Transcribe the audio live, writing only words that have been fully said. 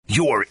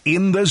You're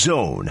in the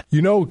zone.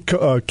 You know,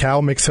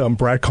 Cal makes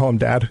Brad call him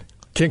dad.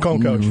 Can't call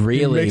him coach.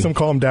 Really? He makes him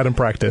call him dad in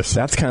practice.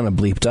 That's kind of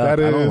bleeped up. I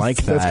don't like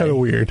that. That's kind of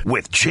weird.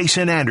 With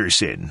Jason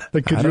Anderson.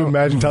 Like, could you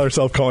imagine Tyler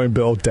Self calling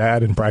Bill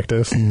dad in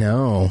practice?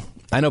 No.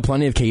 I know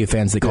plenty of KU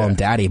fans that call him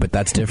daddy, but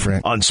that's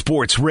different. On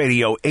Sports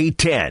Radio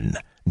 810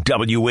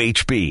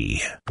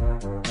 WHB.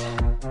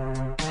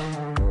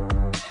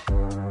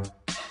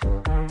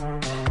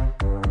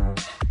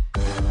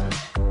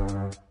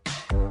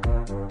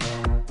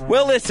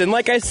 Well, listen,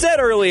 like I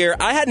said earlier,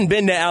 I hadn't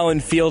been to Allen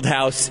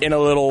Fieldhouse in a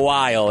little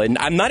while, and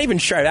I'm not even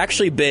sure I've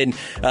actually been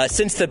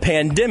since the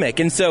pandemic.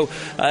 And so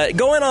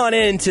going on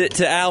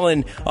into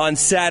Allen on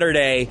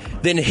Saturday,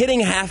 then hitting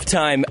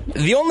halftime,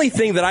 the only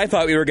thing that I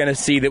thought we were going to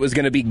see that was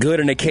going to be good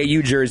in a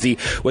KU jersey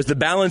was the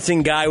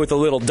balancing guy with a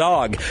little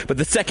dog. But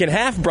the second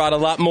half brought a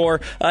lot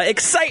more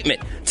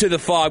excitement to the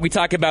Fog. We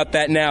talk about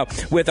that now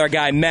with our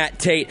guy Matt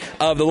Tate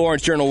of the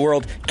Lawrence Journal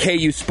World,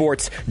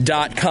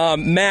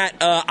 KUSports.com. Matt,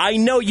 I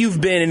know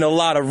you've been in a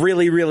lot of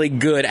really, really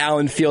good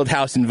Allen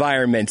Fieldhouse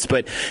environments,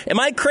 but am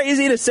I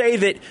crazy to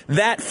say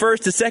that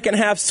first to second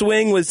half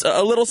swing was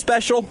a little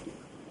special?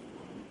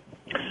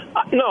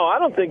 No, I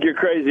don't think you're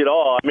crazy at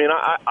all. I mean,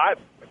 I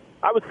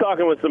was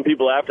talking with some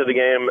people after the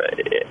game.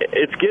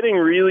 It's getting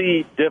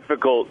really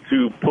difficult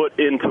to put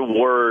into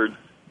words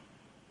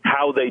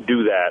how they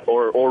do that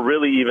or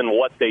really even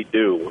what they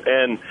do.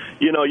 And,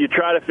 you know, you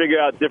try to figure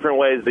out different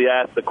ways to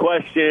ask the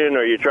question,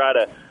 or you try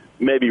to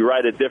maybe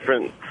write a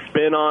different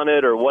spin on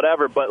it or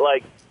whatever, but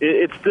like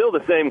it's still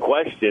the same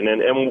question,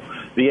 and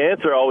the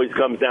answer always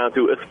comes down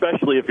to,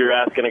 especially if you're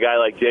asking a guy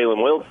like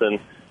Jalen Wilson,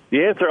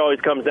 the answer always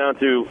comes down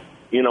to,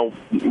 you know,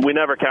 we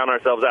never count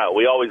ourselves out.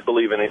 We always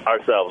believe in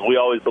ourselves. We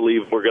always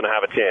believe we're going to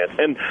have a chance,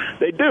 and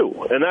they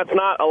do. And that's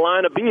not a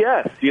line of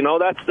BS. You know,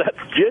 that's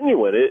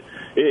genuine.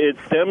 It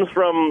stems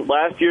from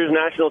last year's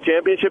national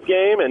championship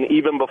game, and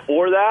even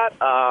before that,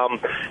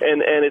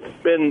 and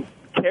it's been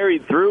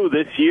carried through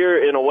this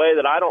year in a way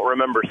that I don't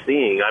remember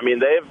seeing. I mean,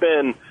 they've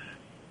been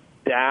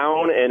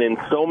down and in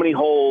so many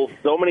holes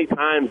so many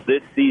times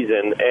this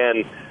season,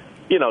 and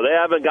you know, they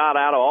haven't got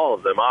out of all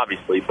of them,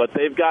 obviously, but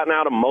they've gotten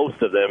out of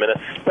most of them, and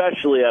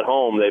especially at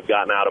home, they've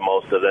gotten out of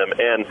most of them.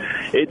 And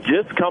it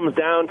just comes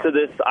down to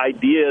this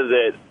idea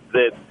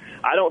that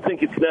I don't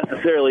think it's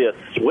necessarily a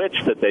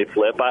switch that they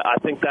flip. I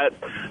think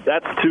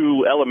that's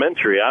too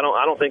elementary. I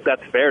don't think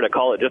that's fair to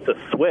call it just a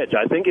switch.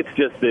 I think it's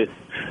just this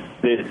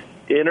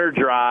inner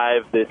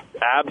drive, this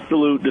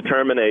absolute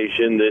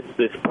determination,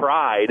 this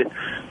pride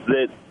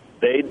that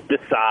they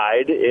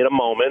decide in a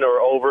moment or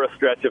over a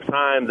stretch of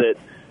time that,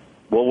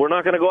 well, we're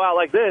not going to go out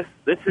like this.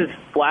 This is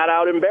flat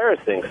out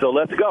embarrassing, so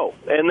let's go.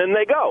 And then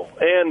they go.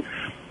 And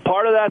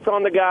part of that's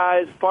on the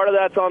guys. Part of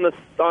that's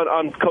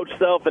on Coach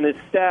Self and his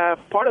staff.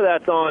 Part of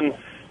that's on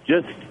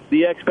just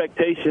the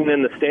expectation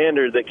and the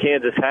standard that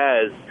Kansas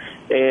has.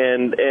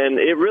 And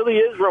it really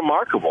is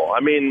remarkable. I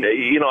mean,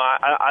 you know,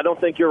 I don't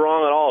think you're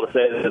wrong at all to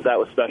say that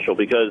was special,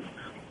 because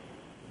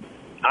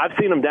I've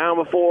seen them down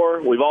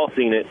before. We've all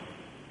seen it.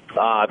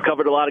 I've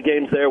covered a lot of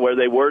games there where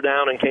they were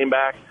down and came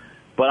back.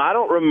 But I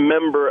don't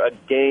remember a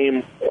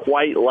game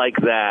quite like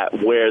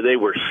that where they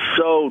were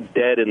so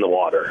dead in the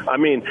water. I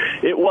mean,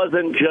 it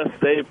wasn't just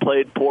they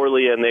played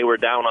poorly and they were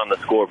down on the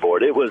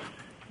scoreboard. It was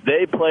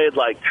they played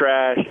like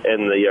trash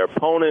and the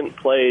opponent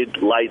played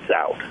lights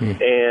out.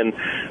 And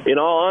in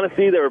all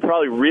honesty, they were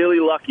probably really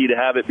lucky to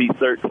have it be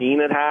 13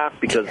 at half,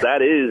 because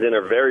that is, in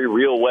a very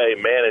real way,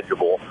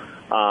 manageable.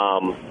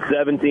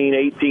 17,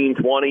 18,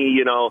 20,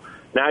 you know,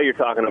 now you're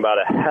talking about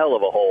a hell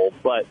of a hole.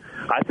 But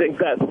I think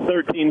that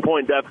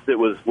 13-point deficit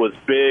was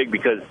big,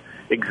 because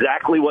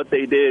exactly what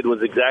they did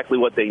was exactly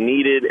what they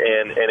needed,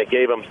 and it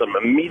gave them some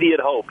immediate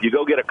hope. You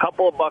go get a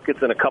couple of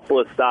buckets and a couple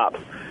of stops,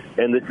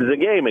 and this is a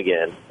game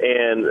again.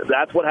 And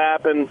that's what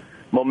happened.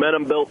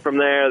 Momentum built from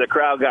there. The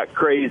crowd got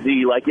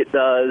crazy like it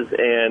does,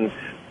 and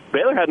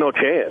Baylor had no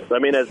chance. I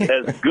mean, as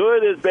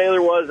good as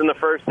Baylor was in the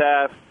first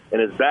half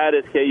and as bad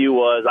as KU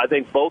was, I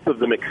think both of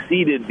them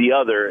exceeded the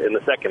other in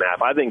the second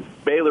half. I think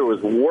Baylor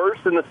was worse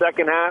in the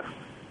second half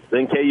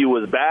than KU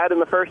was bad in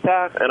the first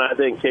half, and I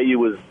think KU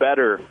was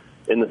better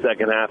in the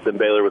second half than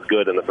Baylor was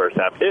good in the first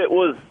half. It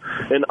was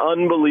an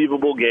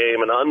unbelievable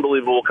game, an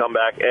unbelievable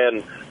comeback,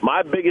 and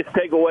my biggest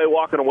takeaway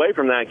walking away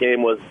from that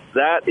game was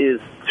that is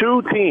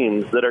two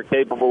teams that are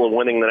capable of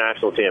winning the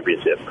national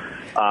championship.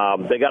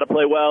 They got to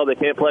play well. They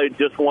can't play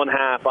just one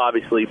half,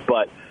 obviously,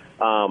 but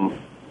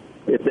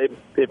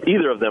if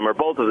either of them or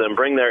both of them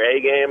bring their A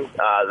game,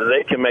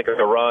 they can make a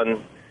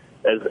run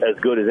as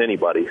good as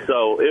anybody.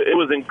 So it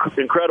was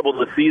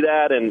incredible to see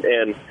that,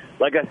 and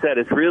like I said,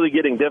 it's really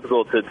getting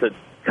difficult to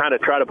kind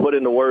of try to put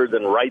into words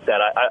and write that.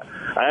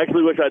 I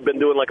actually wish I'd been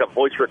doing like a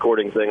voice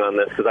recording thing on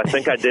this, because I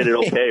think I did it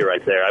okay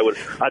right there.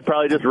 I'd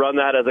probably just run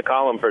that as a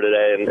column for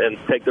today and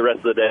take the rest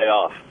of the day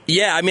off.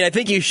 Yeah, I mean, I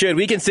think you should.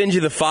 We can send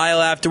you the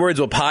file afterwards.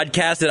 We'll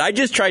podcast it. I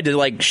just tried to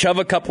like shove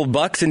a couple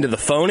bucks into the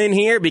phone in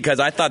here because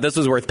I thought this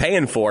was worth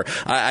paying for.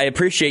 I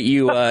appreciate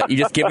you you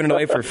just giving it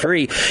away for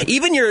free.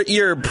 Even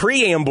your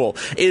preamble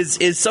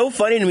is so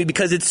funny to me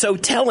because it's so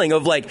telling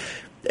of like,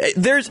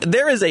 there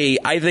is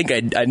I think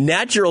a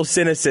natural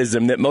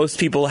cynicism that most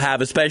people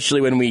have,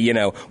 especially when we,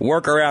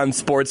 work around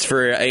sports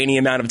for any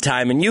amount of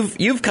time. And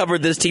you've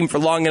covered this team for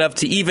long enough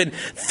to even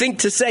think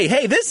to say,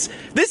 hey, this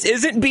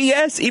isn't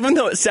BS, even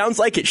though it sounds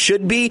like it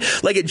should be.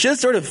 Like, it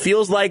just sort of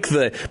feels like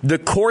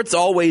the court's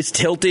always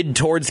tilted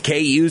towards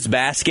KU's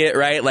basket,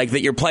 right? Like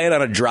that you're playing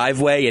on a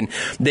driveway, and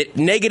that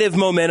negative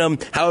momentum,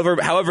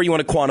 however you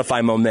want to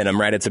quantify momentum,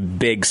 right? It's a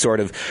big sort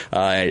of,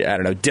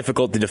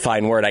 difficult to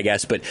define word, I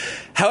guess. But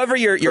however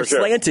you're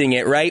slanting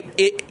it, right?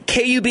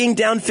 KU being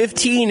down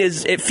 15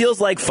 it feels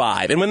like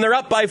 5. And when they're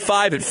up by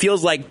 5, it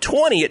feels like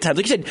 20 at times.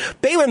 Like you said,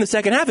 Baylor in the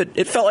second half,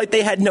 it felt like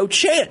they had no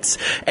chance.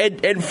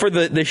 And for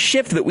the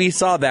shift that we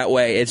saw that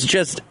way, it's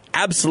just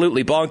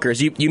absolutely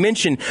bonkers. You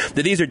mentioned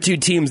that these are two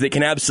teams that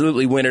can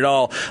absolutely win it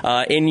all.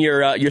 In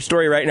your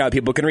story right now,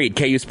 people can read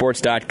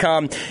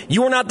KUSports.com.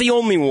 You were not the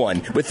only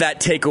one with that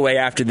takeaway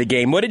after the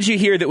game. What did you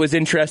hear that was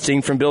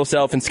interesting from Bill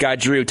Self and Scott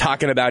Drew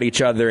talking about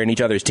each other and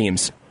each other's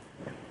teams?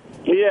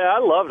 Yeah, I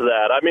love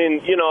that. I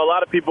mean, a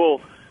lot of people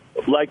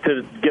like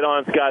to get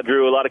on Scott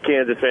Drew. A lot of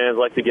Kansas fans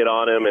like to get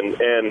on him,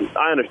 and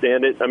I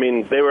understand it. I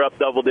mean, they were up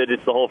double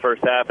digits the whole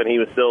first half, and he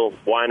was still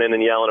whining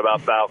and yelling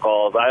about foul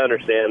calls. I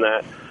understand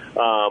that.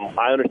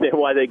 I understand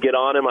why they get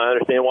on him. I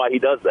understand why he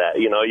does that.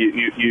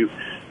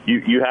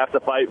 You have to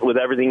fight with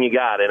everything you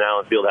got in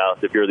Allen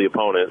Fieldhouse if you're the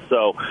opponent.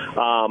 So,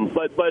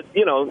 but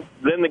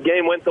then the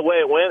game went the way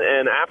it went,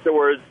 and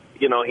afterwards,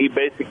 he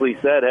basically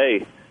said,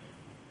 "Hey,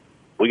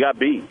 we got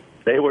beat.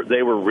 They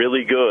were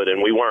really good,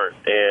 and we weren't,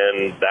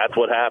 and that's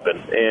what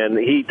happened." And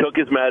he took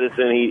his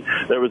medicine.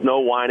 There was no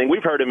whining.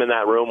 We've heard him in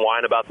that room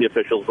whine about the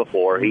officials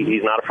before.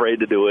 He's not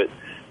afraid to do it.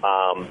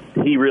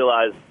 He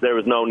realized there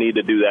was no need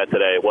to do that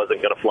today. It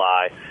wasn't going to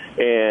fly.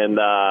 And,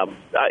 I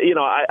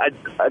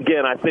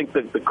think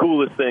that the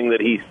coolest thing that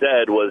he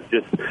said was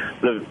just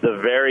the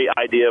very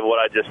idea of what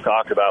I just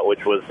talked about,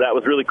 which was that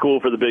was really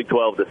cool for the Big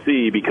 12 to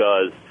see,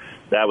 because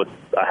that was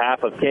a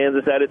half of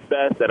Kansas at its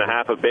best and a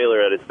half of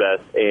Baylor at its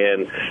best.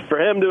 And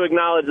for him to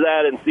acknowledge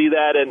that and see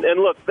that,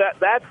 and look,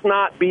 that's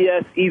not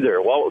BS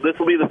either. Well, this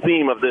will be the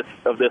theme of this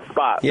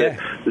spot. Yeah.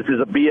 This is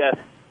a BS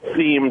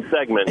themed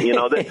segment.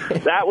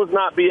 That was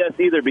not BS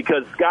either,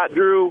 because Scott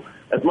Drew,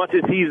 as much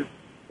as he's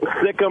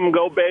sick 'em,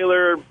 go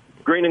Baylor,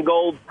 green and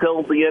gold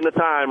till the end of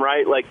time,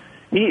 right? Like,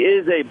 he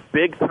is a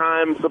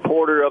big-time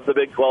supporter of the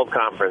Big 12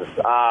 Conference.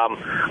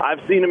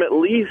 I've seen him at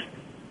least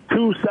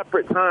 2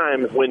 separate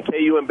times when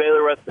KU and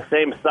Baylor were at the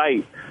same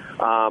site,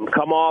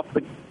 come off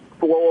the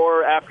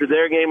floor after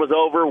their game was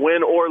over,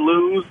 win or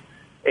lose,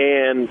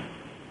 and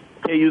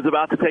KU's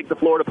about to take the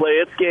floor to play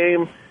its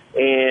game,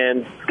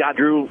 and Scott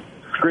Drew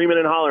screaming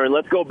and hollering,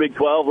 "Let's go Big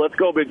 12, let's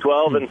go Big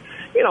 12." And,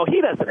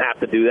 he doesn't have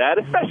to do that,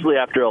 especially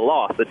after a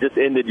loss that just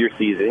ended your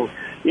season.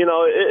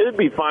 It'd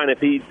be fine if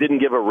he didn't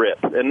give a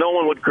rip, and no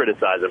one would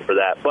criticize him for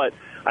that. But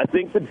I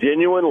think the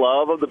genuine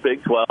love of the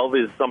Big 12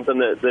 is something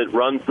that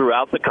runs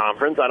throughout the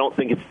conference. I don't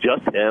think it's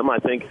just him. I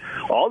think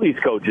all these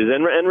coaches,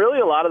 and really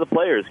a lot of the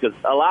players, because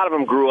a lot of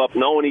them grew up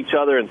knowing each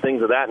other and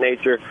things of that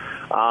nature,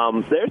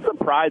 there's some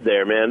pride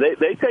there, man.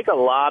 They take a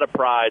lot of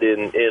pride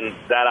in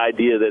that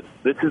idea that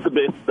this is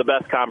the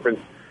best conference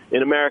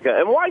in America.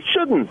 And why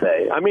shouldn't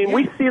they? I mean,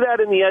 we see that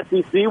in the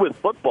SEC with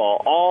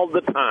football all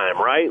the time,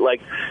 right?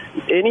 Like,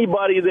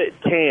 anybody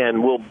that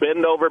can will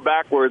bend over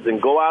backwards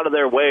and go out of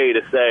their way to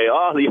say,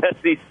 "Oh, the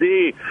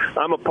SEC,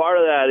 I'm a part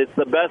of that. It's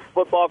the best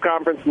football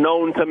conference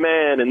known to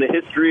man in the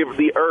history of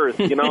the earth,"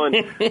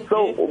 And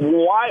so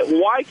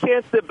why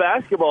can't the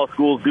basketball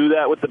schools do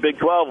that with the Big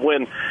 12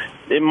 when,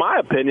 in my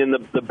opinion,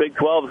 the Big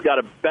 12's got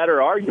a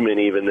better argument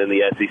even than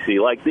the SEC.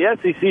 Like, the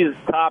SEC is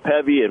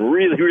top-heavy and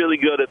really, really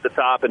good at the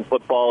top in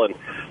football, and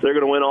they're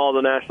going to win all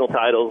the national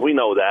titles. We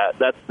know that.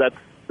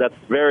 That's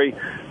very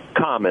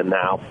common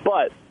now.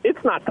 But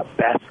it's not the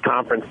best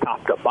conference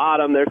top to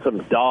bottom. There's some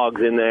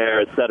dogs in there,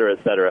 et cetera,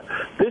 et cetera.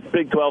 This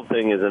Big 12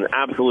 thing is an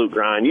absolute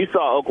grind. You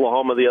saw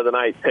Oklahoma the other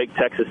night take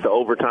Texas to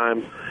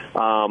overtime.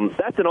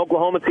 That's an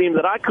Oklahoma team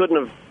that I couldn't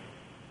have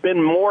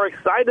been more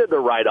excited to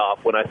write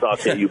off when I saw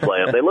KU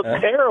play them. They looked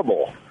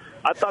terrible.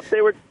 I thought they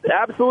were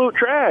absolute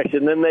trash,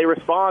 and then they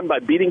respond by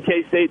beating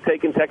K-State,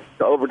 taking Texas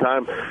to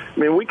overtime. I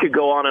mean, we could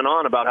go on and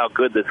on about how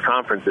good this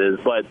conference is,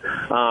 but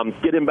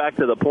getting back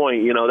to the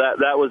point,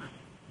 that was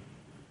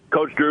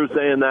Coach Drew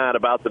saying that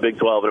about the Big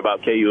 12 and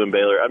about KU and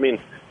Baylor. I mean,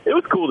 it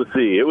was cool to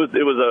see. It was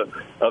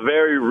a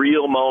very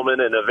real moment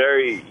and a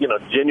very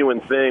genuine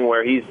thing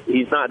where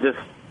he's not just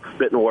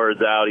spitting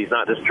words out. He's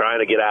not just trying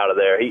to get out of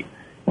there.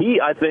 He,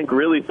 I think,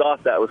 really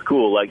thought that was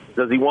cool. Like,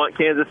 does he want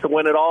Kansas to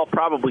win it all?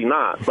 Probably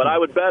not. But I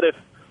would bet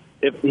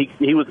if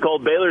he was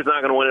told Baylor's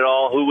not going to win it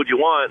all, who would you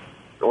want?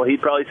 Well,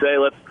 he'd probably say,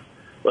 let's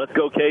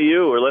go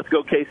KU, or let's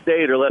go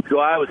K-State, or let's go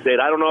Iowa State.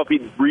 I don't know if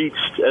he'd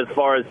reached as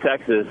far as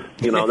Texas.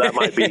 That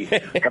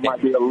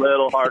might be a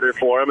little harder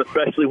for him,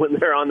 especially when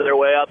they're on their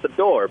way out the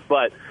door.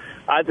 But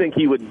I think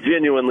he would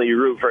genuinely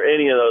root for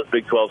any of those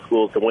Big 12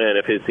 schools to win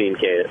if his team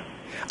can.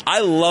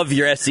 I love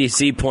your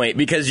SEC point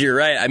because you're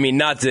right. I mean,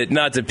 not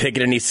to pick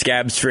at any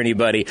scabs for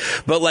anybody,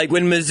 but like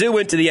when Mizzou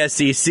went to the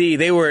SEC,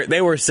 they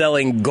were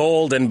selling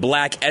gold and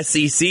black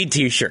SEC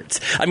T-shirts.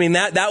 I mean,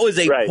 that was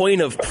a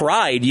point of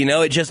pride. You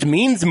know, it just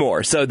means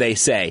more, so they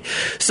say.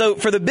 So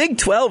for the Big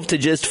 12 to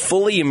just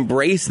fully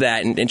embrace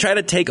that and try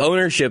to take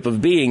ownership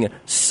of being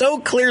so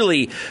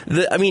clearly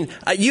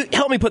you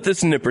help me put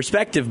this into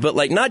perspective, but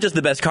like not just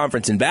the best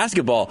conference in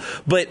basketball,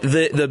 but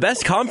the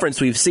best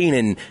conference we've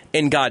seen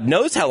in God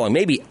knows how long,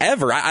 maybe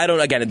ever. I don't,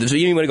 again, so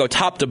you want to go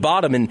top to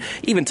bottom, and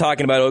even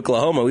talking about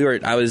Oklahoma,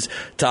 I was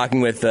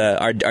talking with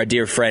our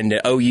dear friend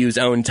OU's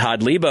own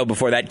Todd Lebo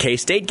before that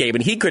K-State game,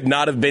 and he could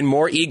not have been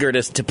more eager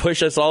to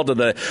push us all to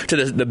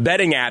the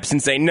betting apps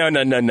and say,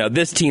 no,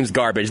 this team's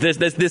garbage.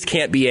 This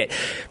can't be it.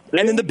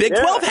 And then the Big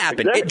 12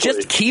 happened. Exactly. It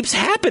just keeps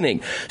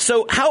happening.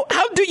 So how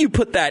do you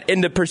put that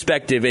into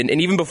perspective? And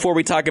even before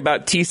we talk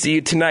about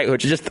TCU tonight,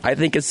 which just I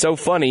think is so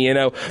funny, you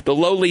know, the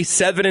lowly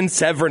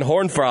 7-7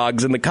 Horned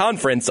Frogs in the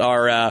conference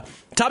are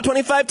top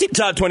 25 team.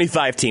 Top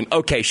 25 team.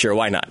 Okay, sure,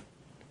 why not?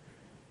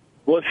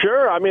 Well,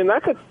 sure. I mean,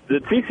 the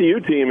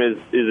TCU team is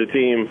a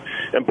team,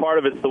 and part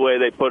of it's the way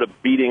they put a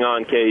beating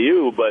on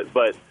KU.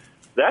 But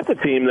that's a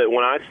team that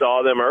when I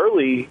saw them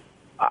early,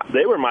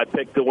 they were my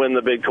pick to win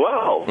the Big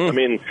 12. I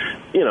mean,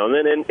 you know,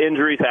 and then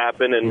injuries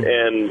happen,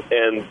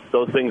 and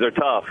those things are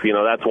tough. You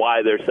know, that's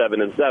why they're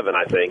 7-7,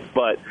 I think.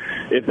 But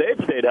if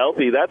they've stayed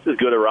healthy, that's as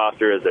good a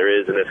roster as there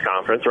is in this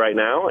conference right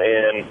now.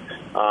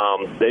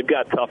 And they've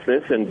got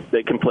toughness, and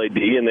they can play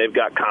D, and they've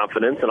got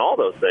confidence, and all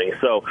those things.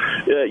 So,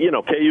 you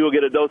know, KU will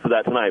get a dose of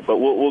that tonight. But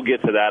we'll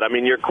get to that. I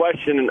mean, your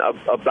question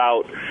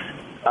about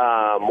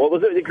what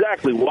was it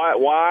exactly?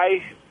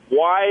 Why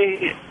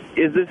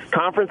is this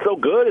conference so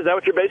good? Is that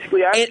what you're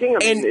basically asking?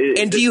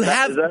 And do you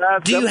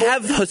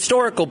have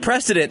historical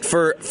precedent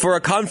for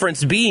a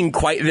conference being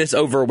quite this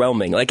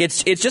overwhelming? Like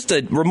it's just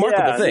a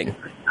remarkable thing.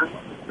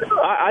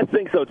 I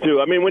think so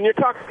too. I mean, when you're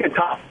talking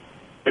top,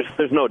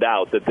 there's no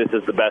doubt that this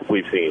is the best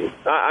we've seen.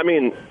 I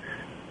mean,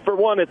 for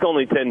one, it's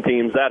only 10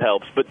 teams, that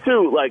helps. But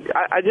two, like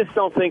I just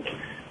don't think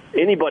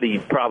anybody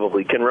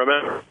probably can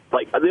remember.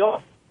 Like they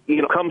all,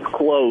 you know, comes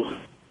close.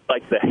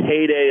 Like the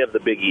heyday of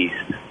the Big East,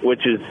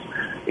 which is,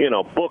 you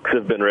know, books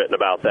have been written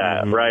about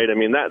that, right? I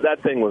mean,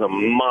 that thing was a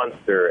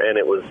monster, and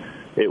it was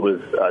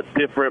a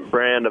different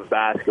brand of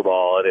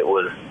basketball, and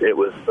it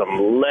was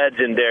some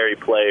legendary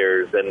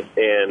players, and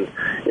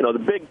you know, the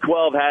Big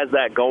 12 has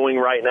that going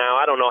right now.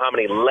 I don't know how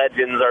many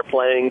legends are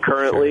playing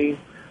currently.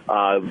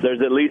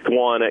 There's at least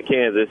one at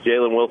Kansas.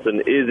 Jalen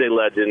Wilson is a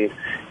legend.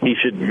 He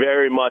should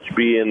very much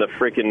be in the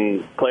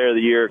freaking Player of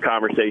the Year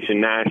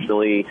conversation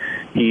nationally.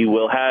 He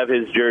will have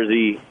his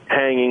jersey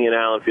hanging in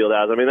Allen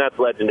Fieldhouse. I mean, that's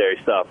legendary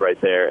stuff right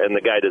there, and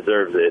the guy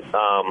deserves it.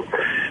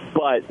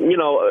 But, you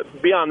know,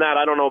 beyond that,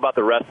 I don't know about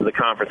the rest of the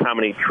conference, how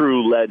many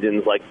true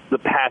legends like the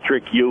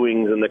Patrick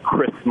Ewings and the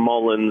Chris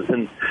Mullins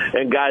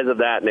and guys of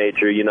that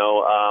nature, you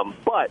know.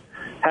 But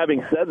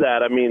having said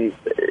that, I mean,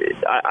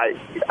 I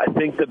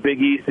think the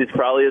Big East is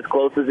probably as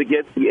close as it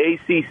gets. The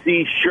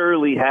ACC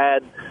surely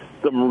had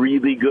some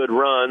really good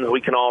runs.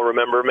 We can all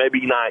remember,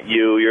 maybe not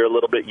you. You're a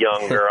little bit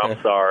younger.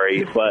 I'm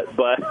sorry.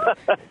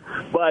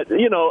 But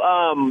you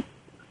know,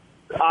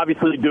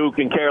 obviously Duke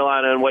and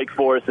Carolina and Wake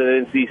Forest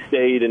and NC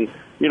State and,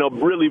 you know,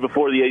 really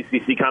before the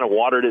ACC kind of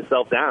watered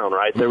itself down,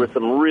 right? There was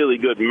some really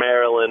good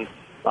Maryland,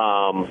 a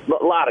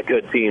lot of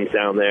good teams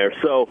down there.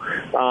 So,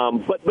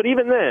 but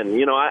even then,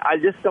 you know, I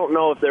just don't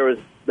know if there's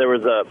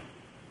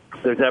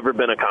ever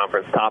been a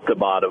conference top to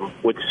bottom,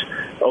 which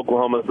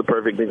Oklahoma is the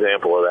perfect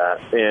example of that.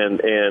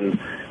 And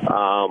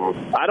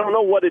I don't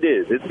know what it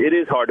is. It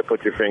is hard to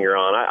put your finger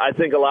on. I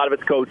think a lot of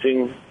it's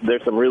coaching.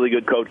 There's some really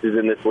good coaches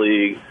in this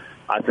league.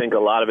 I think a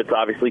lot of it's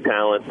obviously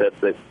talent,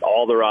 that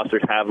all the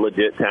rosters have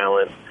legit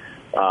talent.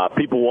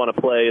 People want to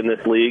play in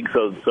this league,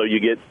 so you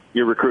get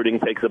your recruiting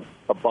takes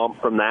a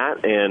bump from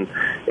that, and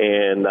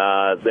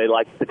they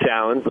like the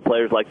challenge. The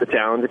players like the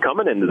challenge of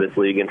coming into this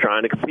league and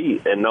trying to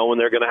compete, and knowing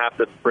they're going to have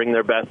to bring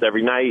their best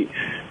every night,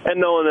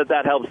 and knowing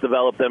that helps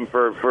develop them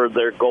for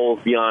their goals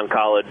beyond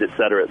college, et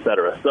cetera, et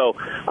cetera. So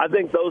I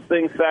think those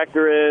things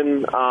factor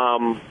in.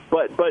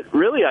 But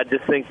really, I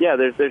just think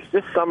there's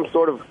just some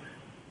sort of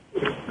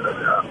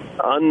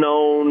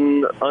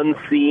unknown,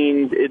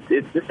 unseen.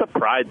 It's just a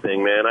pride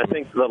thing, man. I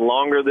think the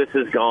longer this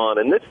has gone,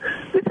 and this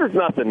is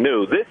nothing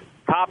new. This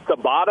top to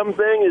bottom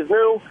thing is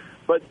new,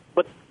 but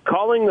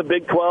calling the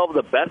Big 12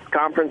 the best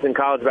conference in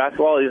college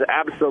basketball is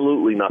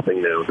absolutely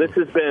nothing new. This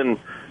has been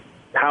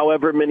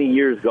however many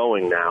years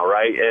going now,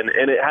 right?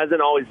 And it hasn't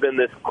always been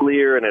this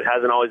clear, and it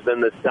hasn't always been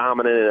this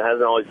dominant, and it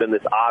hasn't always been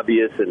this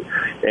obvious,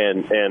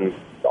 and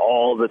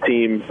all the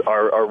teams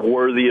are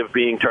worthy of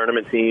being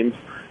tournament teams.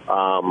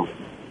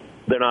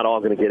 They're not all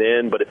going to get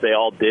in, but if they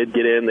all did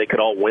get in, they could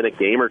all win a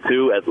game or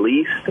two at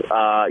least.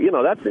 You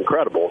know, that's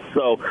incredible.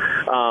 So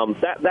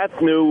that's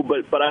new,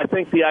 but I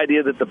think the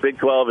idea that the Big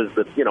 12 is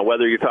the, you know,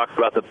 whether you're talking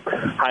about the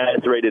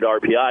highest rated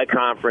RPI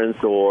conference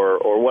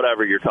or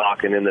whatever you're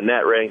talking in the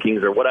net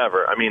rankings or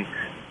whatever, I mean,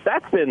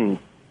 that's been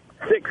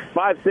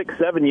 5, 6,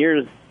 7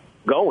 years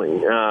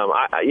going.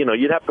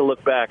 You'd have to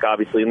look back,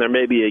 obviously, and there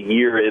may be a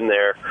year in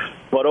there,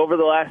 but over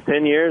the last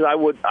 10 years, I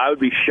would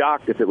be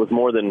shocked if it was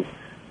more than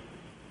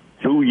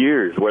 2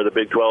 years where the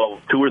Big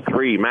 12, 2 or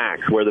 3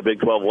 max, where the Big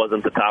 12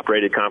 wasn't the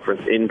top-rated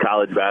conference in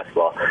college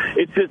basketball.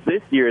 It's just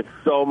this year it's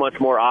so much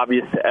more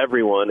obvious to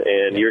everyone,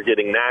 and you're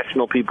getting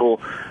national people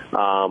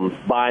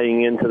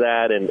buying into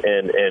that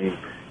and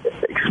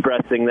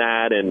expressing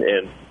that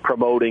and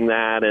promoting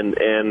that, and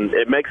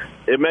it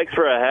makes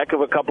for a heck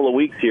of a couple of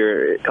weeks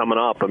here coming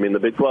up. I mean, the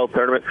Big 12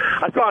 tournament.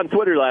 I saw on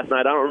Twitter last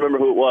night. I don't remember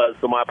who it was,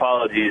 so my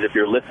apologies if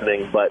you're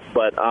listening. But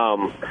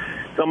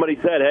somebody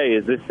said, "Hey,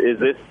 is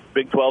this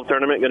Big 12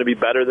 tournament going to be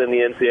better than the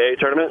NCAA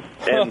tournament?"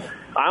 And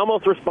I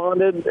almost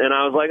responded, and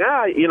I was like,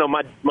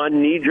 my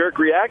knee-jerk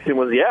reaction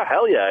was, yeah,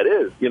 hell yeah, it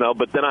is.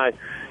 But then I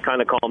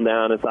kind of calmed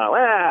down and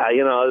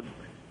thought,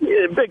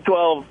 Big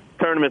 12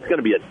 tournament's going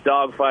to be a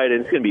dogfight,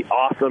 and it's going to be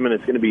awesome, and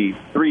it's going to be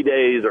 3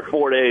 days or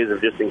 4 days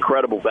of just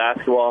incredible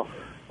basketball.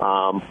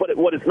 But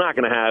what it's not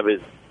going to have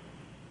is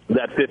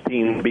that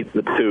 15 beats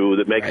the 2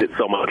 that makes it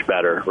so much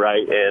better,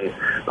 right? And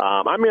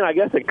I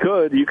guess it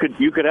could. You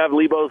could have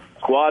Lebo's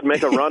squad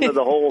make a run of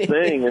the whole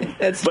thing.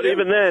 But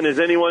even then, is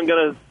anyone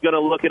gonna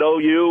look at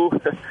OU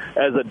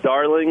as a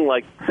darling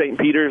like St.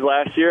 Peter's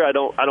last year? I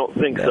don't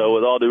think so.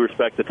 With all due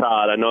respect to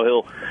Todd, I know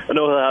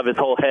he'll have his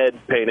whole head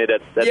painted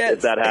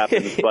if that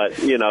happens. But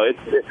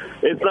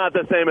it's not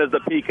the same as the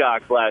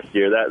Peacocks last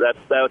year.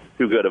 That's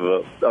too good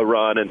of a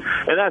run, and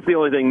that's the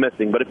only thing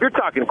missing. But if you're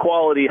talking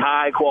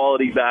high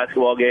quality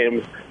basketball games,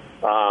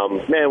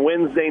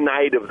 Wednesday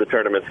night of the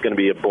tournament's going to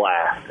be a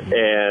blast,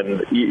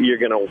 and you're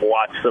going to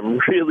watch some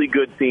really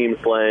good teams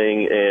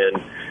playing,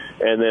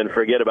 and then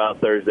forget about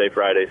Thursday,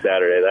 Friday,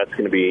 Saturday. That's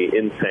going to be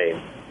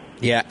insane.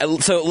 Yeah.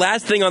 So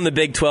last thing on the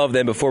Big 12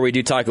 then, before we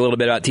do talk a little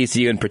bit about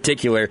TCU in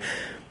particular.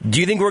 Do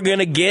you think we're going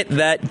to get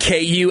that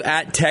KU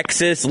at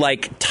Texas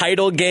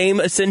title game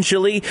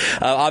essentially?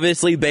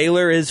 Obviously,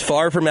 Baylor is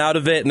far from out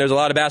of it, and there's a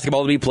lot of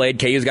basketball to be played.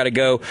 KU's got to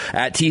go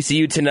at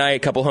TCU tonight, a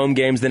couple home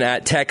games, then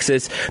at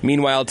Texas.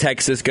 Meanwhile,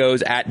 Texas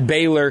goes at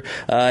Baylor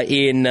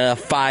in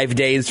 5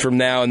 days from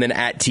now, and then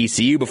at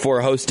TCU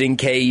before hosting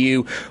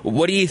KU.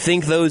 What do you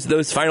think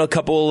those final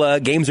couple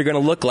games are going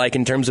to look like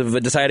in terms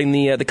of deciding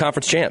the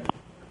conference champ?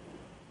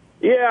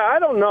 Yeah, I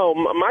don't know.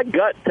 My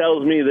gut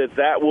tells me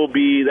that will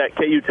be that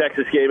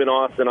KU-Texas game in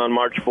Austin on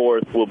March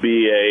 4th will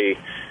be a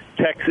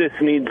Texas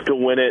needs to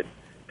win it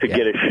to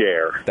get a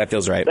share. That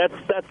feels right.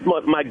 That's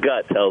what my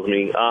gut tells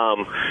me.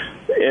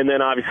 And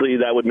then obviously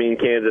that would mean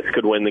Kansas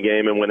could win the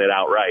game and win it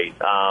outright.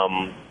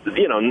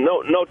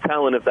 No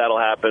telling if that'll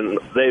happen.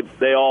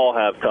 They all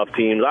have tough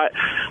teams.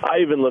 I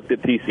even looked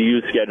at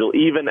TCU's schedule,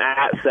 even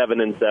at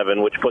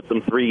 7-7, which puts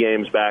them 3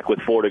 games back with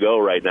 4 to go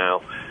right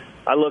now.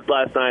 I looked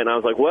last night and I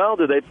was like, well,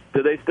 do they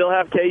still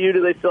have KU?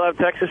 Do they still have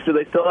Texas? Do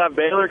they still have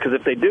Baylor? Because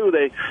if they do,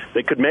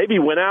 they could maybe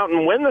win out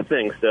and win the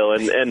thing still.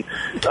 And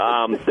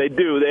they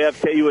do. They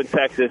have KU and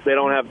Texas. They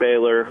don't have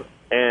Baylor.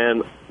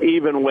 And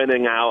even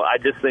winning out, I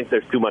just think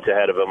there's too much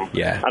ahead of them.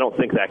 Yeah. I don't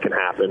think that can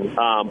happen.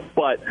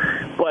 But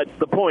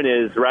the point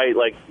is, right,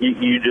 like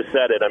you just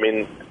said it. I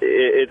mean,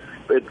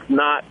 it's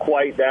not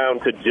quite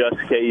down to just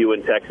KU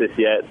and Texas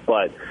yet,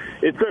 but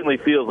it certainly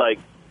feels like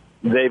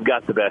they've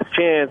got the best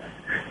chance.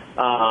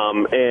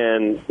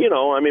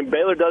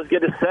 Baylor does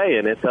get a say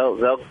in it.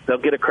 They'll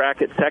get a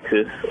crack at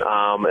Texas,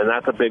 and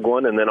that's a big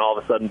one. And then all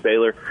of a sudden,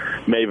 Baylor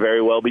may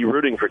very well be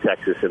rooting for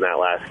Texas in that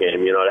last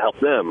game, to help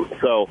them.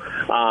 So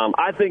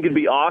I think it'd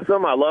be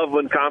awesome. I love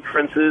when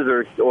conferences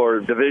or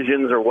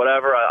divisions or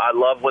whatever. I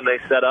love when they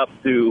set up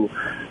to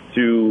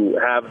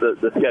have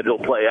the schedule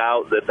play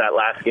out, that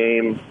last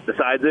game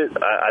decides it.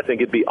 I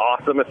think it'd be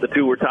awesome if the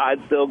two were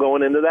tied still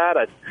going into that.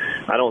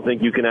 I don't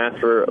think you can ask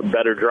for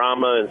better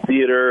drama and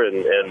theater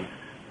and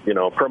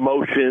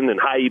promotion and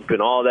hype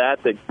and all that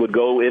would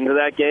go into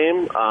that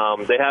game.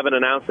 They haven't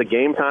announced the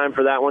game time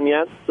for that one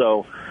yet,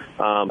 so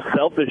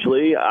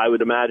selfishly, I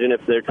would imagine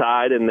if they're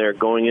tied and they're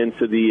going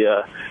into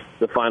the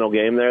final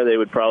game there, they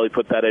would probably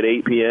put that at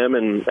 8 p.m.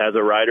 And as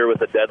a writer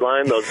with a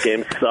deadline, those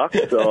games suck.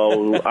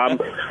 So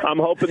I'm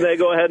hoping they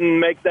go ahead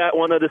and make that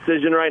one a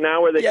decision right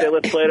now where they say,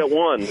 let's play it at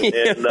 1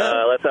 and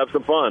let's have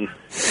some fun.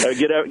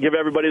 Give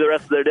everybody the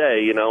rest of their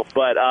day,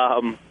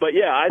 But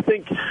yeah, I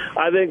think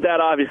that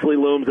obviously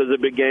looms as a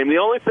big game. The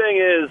only thing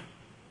is,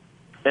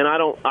 and I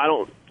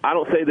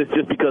don't say this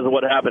just because of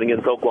what happened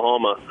against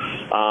Oklahoma.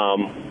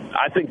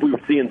 I think we were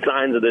seeing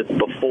signs of this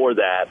before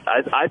that.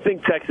 I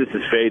think Texas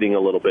is fading a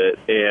little bit,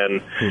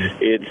 and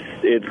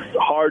it's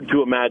hard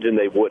to imagine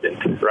they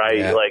wouldn't, right?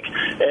 Yeah. Like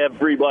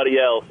everybody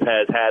else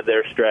has had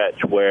their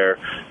stretch where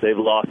they've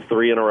lost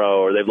 3 in a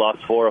row, or they've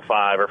lost 4 of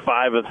 5, or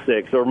 5 of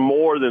 6, or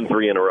more than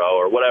 3 in a row,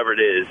 or whatever it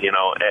is.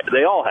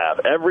 They all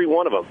have, every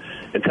one of them.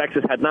 And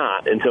Texas had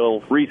not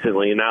until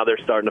recently, and now they're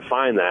starting to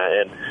find that,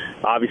 and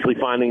obviously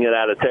finding it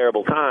at a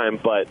terrible time.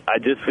 But I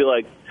just feel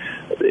like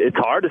it's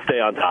hard to stay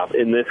on top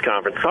in this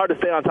conference. It's hard to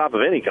stay on top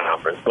of any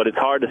conference, but it's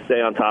hard to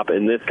stay on top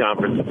in this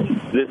conference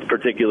this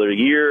particular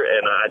year,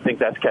 and I think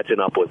that's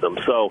catching up with them.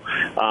 So,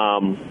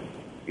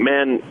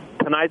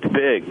 tonight's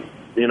big.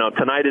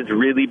 tonight is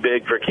really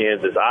big for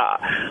Kansas.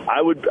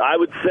 I would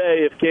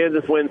say if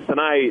Kansas wins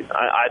tonight,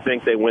 I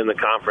think they win the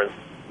conference,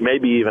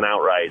 maybe even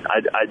outright.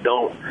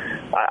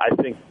 I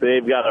think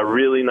they've got a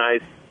really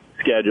nice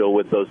schedule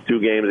with those 2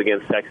 games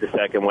against Texas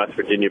Tech and West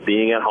Virginia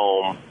being at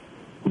home,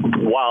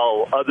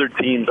 while other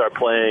teams are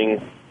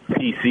playing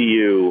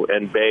TCU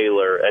and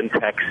Baylor and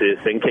Texas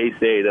and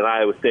K-State and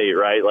Iowa State,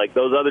 right? Like,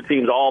 those other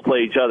teams all play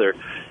each other.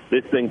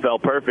 This thing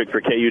felt perfect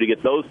for KU to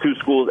get those 2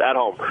 schools at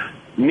home.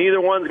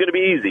 Neither one's going to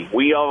be easy.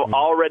 We have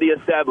already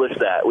established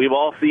that. We've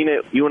all seen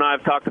it. You and I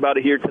have talked about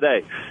it here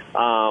today.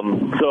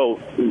 So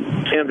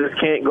Kansas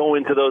can't go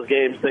into those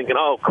games thinking,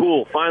 oh,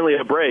 cool, finally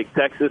a break.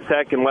 Texas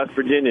Tech and West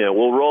Virginia,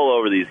 we'll roll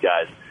over these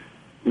guys.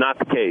 Not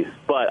the case.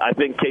 But I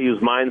think KU's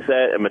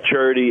mindset and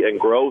maturity and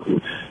growth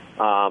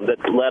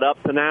that's led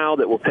up to now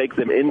that will take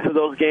them into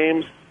those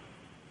games,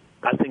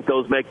 I think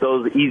those make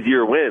those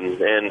easier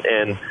wins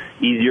and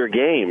easier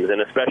games,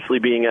 and especially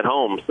being at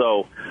home.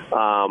 So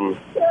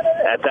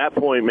at that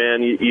point,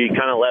 man, you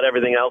kind of let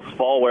everything else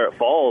fall where it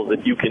falls.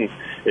 If you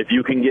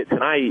can get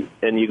tonight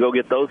and you go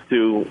get those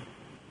 2,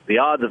 the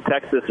odds of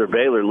Texas or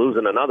Baylor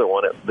losing another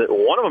one of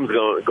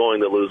them's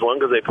going to lose one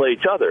because they play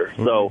each other.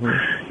 So,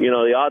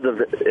 the odds of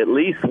at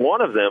least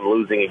one of them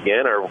losing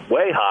again are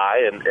way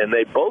high, and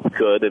they both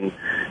could, and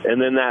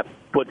then that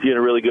puts you in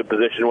a really good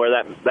position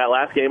where that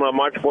last game on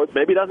March 4th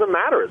maybe doesn't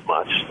matter as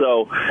much.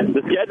 So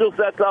the schedule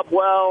sets up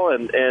well,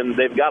 and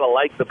they've got to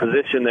like the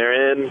position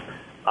they're in.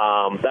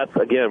 That's,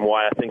 again,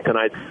 why I think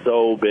tonight's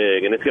so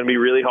big. And it's going to be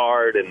really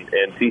hard, and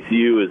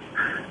TCU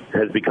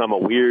has become a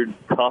weird,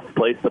 tough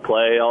place to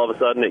play all of a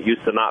sudden. It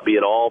used to not be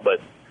at all, but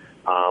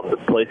the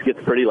place gets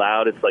pretty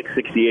loud. It's like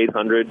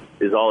 6,800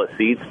 is all it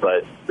seats,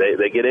 but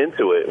they get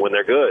into it when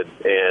they're good,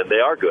 and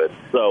they are good.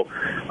 So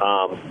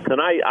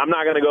tonight I'm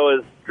not going to go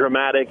as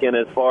dramatic and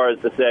as far as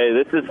to say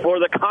this is for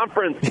the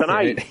conference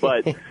tonight,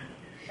 but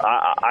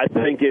I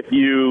think if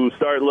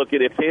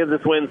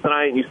Kansas wins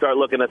tonight and you start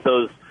looking at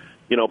those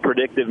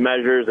predictive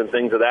measures and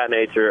things of that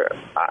nature,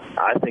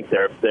 I think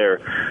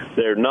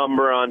their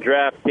number on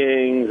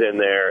DraftKings and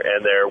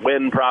their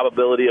win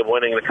probability of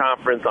winning the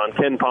conference on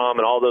KenPom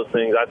and all those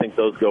things, I think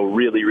those go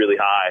really, really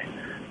high,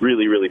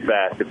 really, really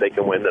fast if they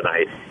can win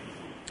tonight.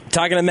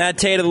 Talking to Matt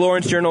Tate of the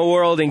Lawrence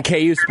Journal-World and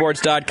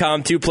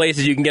KUSports.com, 2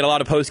 places you can get a lot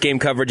of post-game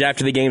coverage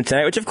after the game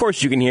tonight, which, of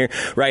course, you can hear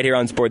right here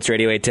on Sports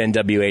Radio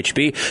 810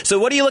 WHB. So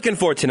what are you looking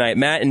for tonight,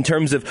 Matt, in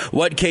terms of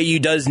what KU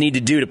does need to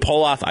do to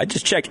pull off? I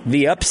just checked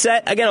the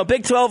upset. Again, a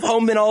Big 12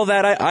 home and all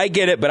that, I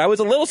get it, but I was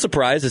a little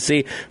surprised to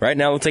see right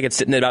now it looks like it's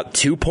sitting at about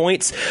 2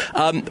 points.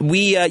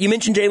 You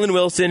mentioned Jalen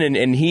Wilson,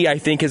 and he, I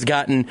think, has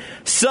gotten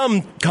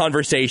some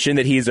conversation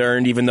that he's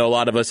earned, even though a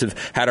lot of us have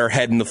had our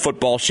head in the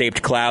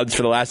football-shaped clouds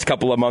for the last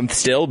couple of months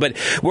still. But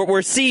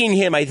we're seeing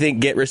him, I think,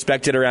 get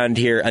respected around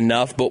here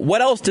enough. But what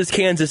else does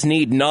Kansas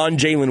need,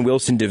 non-Jalen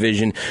Wilson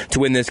division,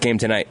 to win this game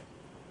tonight?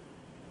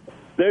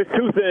 There's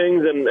 2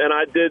 things, and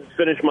I did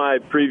finish my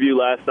preview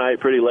last night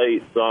pretty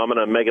late, so I'm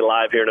going to make it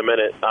live here in a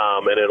minute,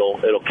 and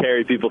it'll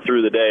carry people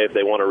through the day if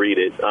they want to read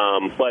it.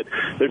 But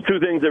there's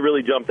 2 things that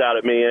really jumped out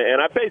at me, and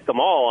I based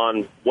them all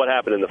on what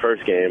happened in the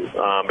first game,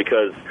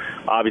 because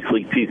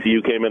obviously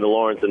TCU came into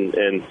Lawrence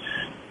and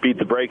beat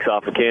the brakes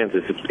off of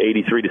Kansas.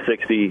 It's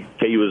 83-60.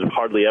 KU was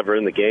hardly ever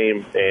in the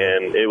game,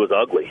 and it was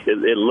ugly.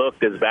 It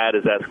looked as bad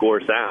as that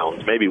score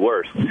sounds, maybe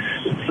worse.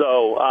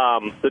 So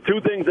the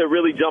 2 things that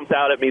really jumped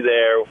out at me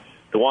there,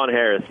 DeJuan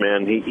Harris,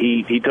 man,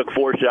 he took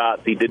 4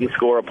 shots. He didn't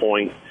score a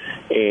point,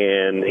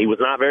 and he was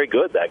not very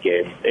good that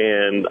game.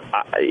 And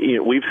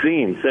we've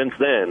seen since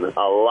then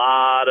a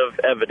lot of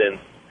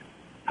evidence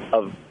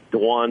of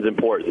DeJuan's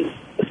importance,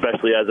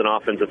 especially as an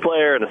offensive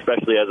player and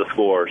especially as a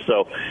scorer.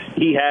 So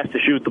he has to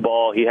shoot the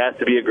ball. He has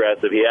to be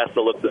aggressive. He has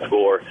to look to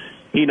score.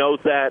 He knows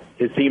that.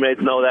 His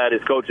teammates know that.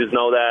 His coaches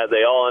know that.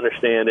 They all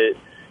understand it.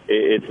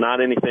 It's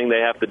not anything they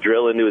have to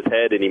drill into his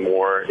head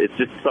anymore. It's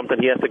just something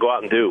he has to go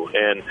out and do.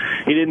 And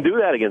he didn't do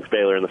that against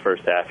Baylor in the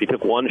first half. He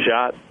took 1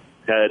 shot,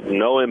 had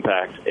no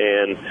impact,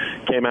 and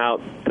came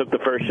out, took the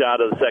first shot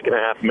of the second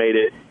half,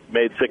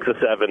 made 6 or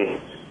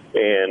 7,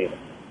 and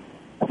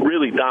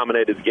really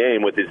dominated the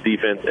game with his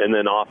defense and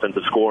then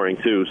offensive scoring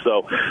too.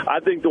 So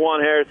I think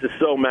DeJuan Harris is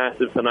so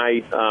massive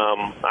tonight.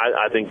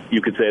 I think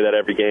you could say that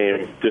every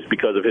game just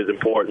because of his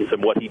importance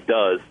and what he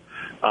does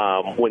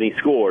when he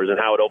scores and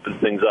how it opens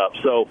things up.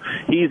 So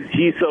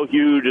he's so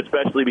huge,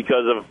 especially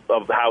because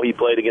of how he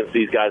played against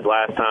these guys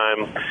last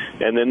time.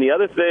 And then the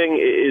other thing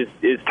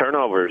is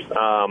turnovers.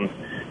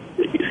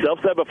 Self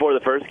said before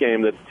the first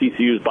game that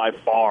TCU is by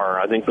far,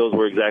 I think those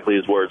were exactly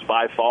his words,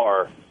 by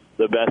far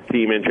the best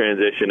team in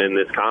transition in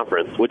this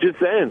conference, which is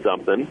saying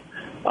something.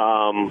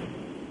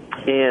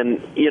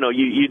 And,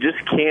 you just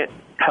can't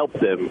help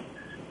them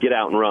get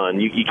out and run.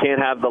 You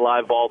can't have the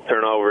live ball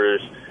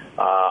turnovers.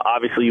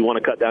 Obviously, you want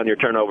to cut down your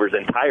turnovers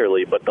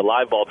entirely, but the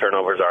live ball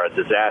turnovers are a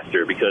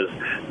disaster because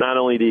not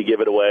only do you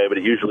give it away, but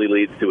it usually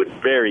leads to a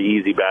very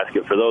easy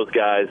basket for those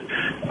guys.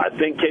 I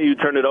think KU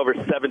turned it over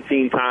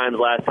 17 times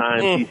last time.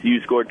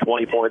 TCU scored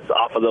 20 points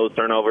off of those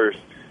turnovers.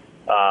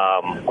 A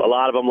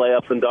lot of them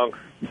layups and dunks,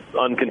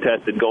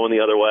 uncontested, going the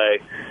other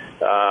way.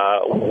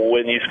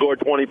 when you score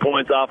 20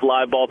 points off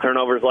live ball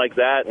turnovers like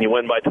that and you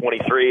win by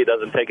 23, it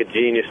doesn't take a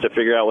genius to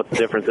figure out what the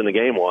difference in the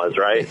game was,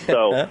 right?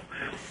 So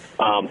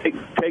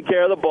take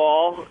care of the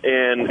ball,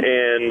 and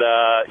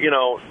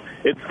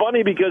it's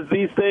funny because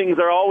these things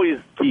are always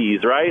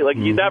keys, right? Like,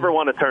 you never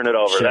want to turn it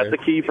over. Sure. That's a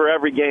key for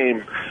every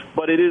game,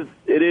 but it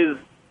is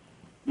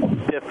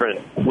different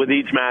with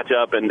each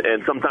matchup,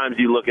 and sometimes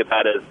you look at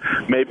that as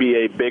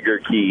maybe a bigger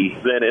key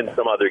than in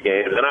some other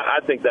games, and I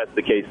think that's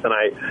the case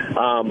tonight.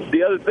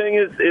 The other thing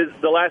is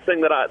the last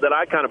thing that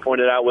I kind of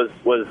pointed out was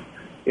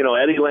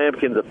Eddie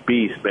Lampkin's a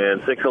beast, man.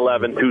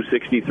 6'11",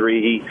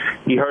 263.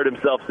 He hurt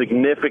himself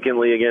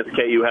significantly against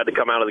KU, had to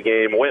come out of the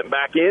game, went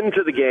back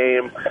into the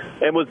game,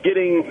 and was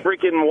getting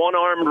freaking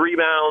one-armed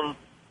rebounds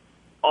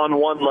on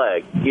one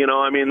leg.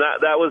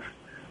 That was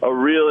a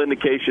real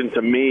indication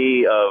to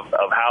me of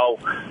how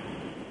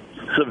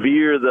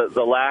severe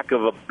the lack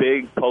of a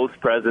big post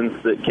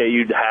presence that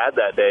KU had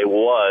that day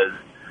was.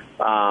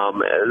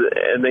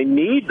 And they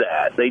need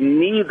that. They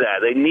need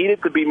that. They need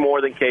it to be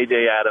more than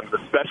KJ Adams,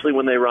 especially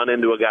when they run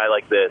into a guy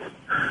like this.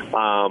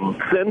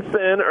 Since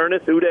then,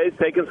 Ernest Uday's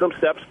taken some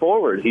steps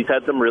forward. He's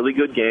had some really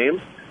good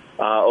games.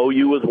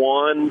 OU was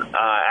one.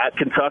 At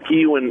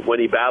Kentucky, when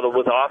he battled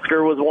with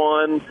Oscar, was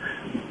one.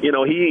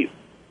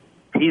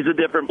 He's a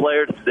different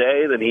player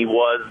today than he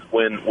was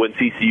when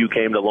TCU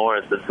came to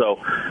Lawrence. And so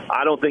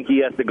I don't think he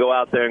has to go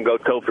out there and go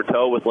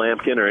toe-for-toe with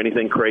Lampkin or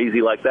anything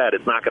crazy like that.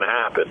 It's not going to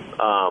happen.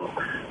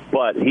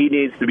 But he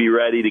needs to be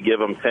ready to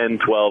give him 10,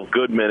 12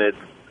 good minutes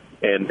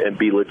and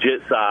be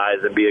legit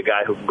size and be a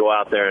guy who can go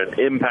out there and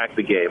impact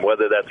the game,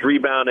 whether that's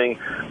rebounding,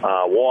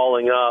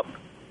 walling up,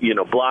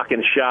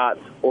 blocking shots,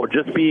 or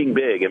just being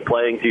big and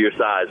playing to your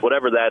size,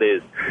 whatever that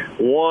is.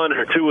 One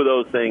or two of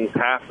those things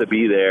have to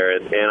be there,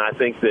 and I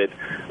think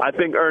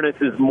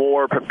Ernest is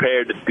more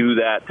prepared to do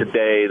that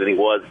today than he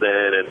was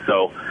then, and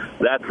so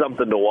that's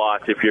something to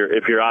watch if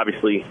you're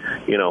obviously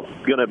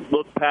going to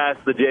look past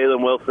the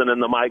Jalen Wilson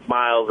and the Mike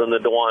Miles and the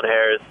DeJuan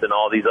Harris and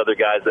all these other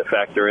guys that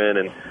factor in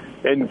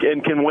and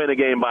can win a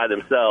game by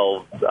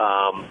themselves.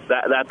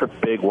 That's a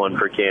big one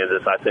for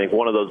Kansas, I think.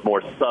 One of those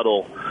more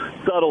subtle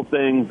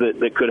things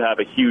that could have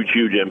a huge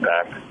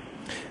impact.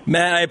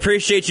 Matt, I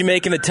appreciate you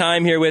making the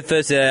time here with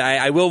us.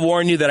 I will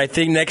warn you that I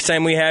think next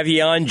time we have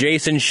you on,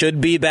 Jason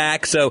should be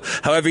back. So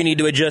however you need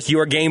to adjust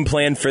your game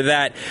plan for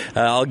that,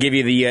 I'll give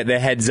you the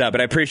heads up.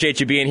 But I appreciate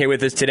you being here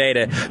with us today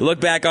to look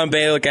back on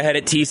Baylor, look ahead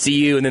at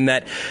TCU, and then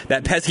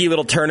that pesky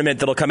little tournament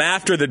that'll come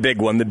after the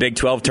big one, the Big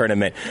 12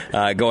 tournament,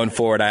 going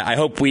forward. I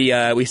hope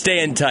we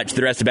stay in touch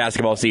the rest of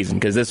basketball season,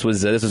 because this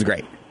was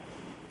great.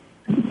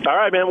 All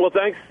right, man. Well,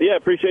 thanks. Yeah,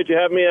 appreciate you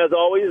having me as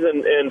always,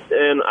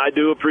 and I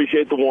do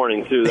appreciate the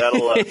warning too.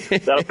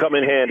 That'll come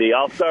in handy.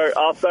 I'll start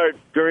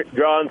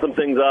drawing some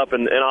things up,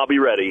 and I'll be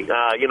ready.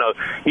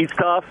 He's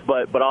tough,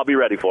 but I'll be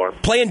ready for him.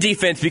 Playing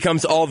defense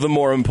becomes all the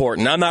more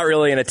important. I'm not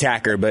really an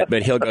attacker, but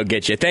he'll go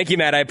get you. Thank you,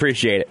 Matt. I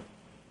appreciate it.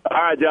 All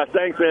right, Josh.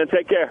 Thanks, man.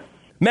 Take care.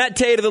 Matt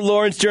Tate of the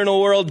Lawrence Journal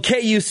World,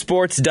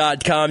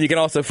 KUSports.com. You can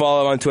also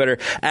follow him on Twitter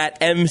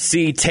at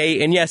MC Tate.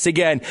 And yes,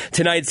 again,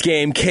 tonight's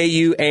game,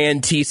 KU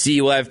and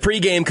TCU will have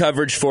pregame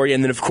coverage for you.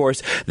 And then, of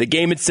course, the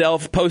game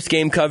itself,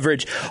 postgame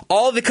coverage,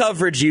 all the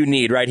coverage you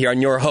need right here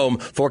on your home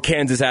for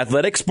Kansas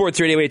Athletics. Sports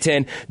Radio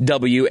 810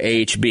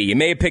 WHB. You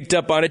may have picked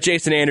up on it.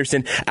 Jason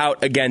Anderson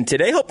out again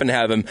today. Hoping to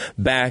have him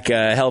back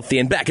healthy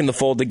and back in the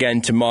fold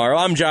again tomorrow.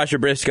 I'm Joshua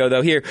Briscoe,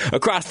 though, here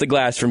across the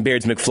glass from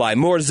Beards McFly.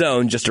 More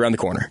Zone just around the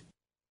corner.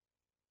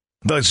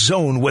 The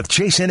Zone with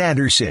Jason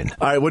Anderson.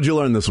 All right, what'd you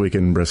learn this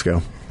weekend,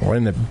 Briscoe?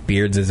 When the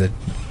Beards is a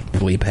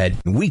bleep head.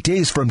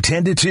 Weekdays from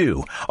 10 to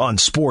 2 on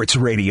Sports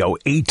Radio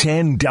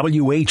 810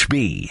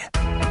 WHB.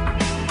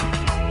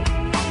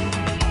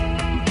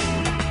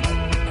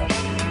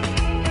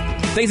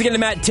 Thanks again to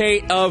Matt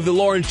Tate of the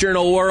Lawrence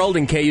Journal World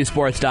and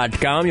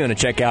KUSports.com. You want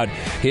to check out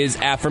his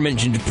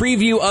aforementioned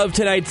preview of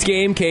tonight's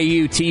game,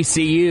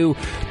 KU-TCU.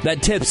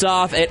 That tips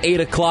off at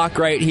 8 o'clock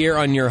right here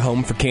on your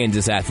home for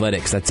Kansas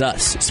Athletics. That's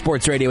us,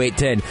 Sports Radio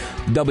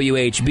 810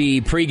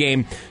 WHB.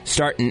 Pregame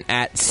starting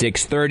at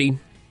 6:30.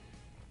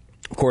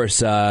 Of course,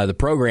 the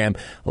program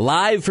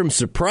live from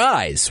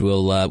Surprise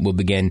will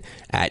begin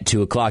at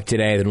 2 o'clock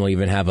today. Then we'll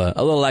even have a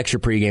little extra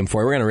pregame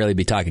for you. We're going to really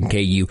be talking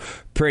KU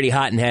pretty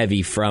hot and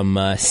heavy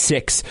from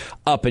 6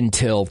 up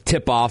until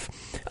tip-off.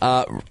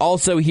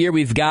 Also here,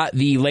 we've got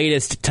the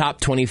latest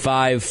top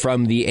 25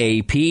 from the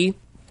AP.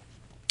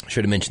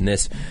 Should have mentioned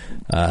this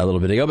a little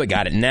bit ago, but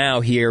got it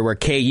now here, where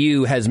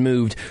KU has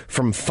moved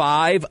from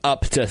 5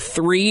 up to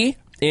 3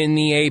 in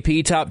the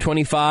AP Top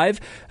 25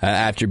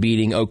 after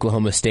beating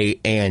Oklahoma State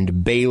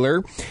and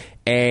Baylor.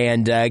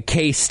 And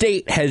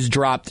K-State has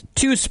dropped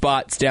 2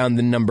 spots down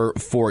to number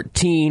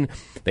 14.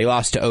 They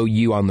lost to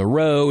OU on the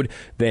road,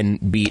 then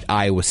beat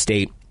Iowa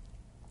State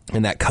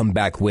in that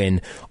comeback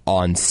win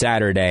on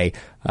Saturday.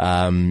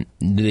 The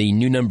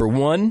new number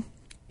 1,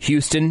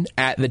 Houston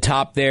at the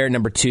top there.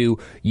 Number 2,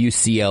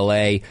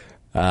 UCLA.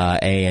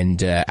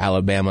 And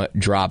Alabama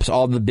drops.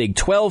 All the Big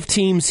 12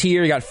 teams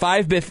here. You got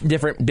 5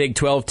 different Big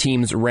 12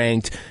 teams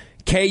ranked.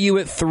 KU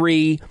at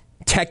 3,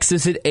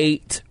 Texas at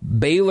 8,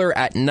 Baylor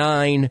at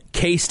 9,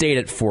 K-State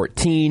at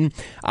 14,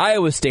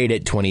 Iowa State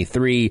at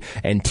 23,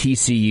 and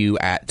TCU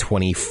at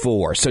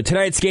 24. So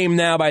tonight's game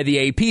now by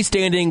the AP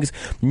standings,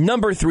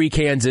 number 3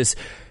 Kansas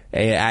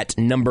at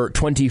number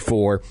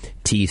 24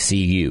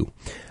 TCU.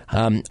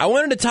 I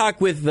wanted to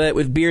talk with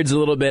Beards a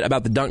little bit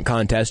about the dunk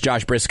contest.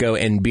 Josh Briscoe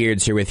and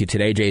Beards here with you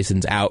today.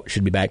 Jason's out,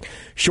 should be back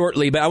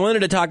shortly. But I wanted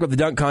to talk about the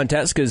dunk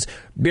contest because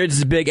Beards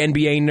is a big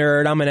NBA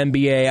nerd. I'm an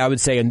NBA, I would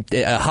say, a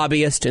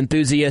hobbyist,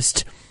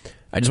 enthusiast.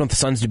 I just want the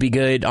Suns to be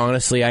good.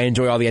 Honestly, I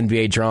enjoy all the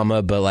NBA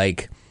drama, but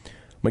like, I'm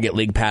gonna get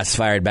League Pass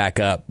fired back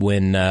up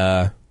when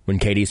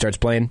KD starts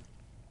playing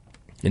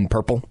in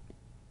purple.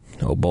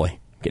 Oh boy.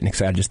 Getting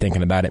excited just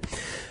thinking about it.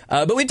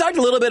 But we talked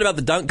a little bit about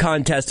the dunk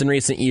contest in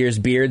recent years,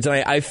 Beards,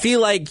 and I feel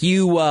like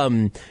you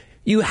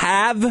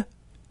have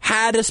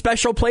had a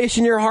special place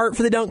in your heart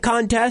for the dunk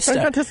contest.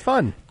 Dunk contest is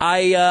fun.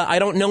 I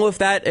don't know if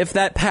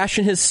that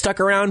passion has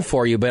stuck around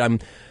for you, but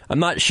I'm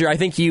not sure. I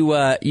think you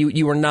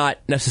were not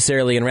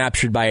necessarily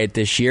enraptured by it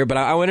this year, but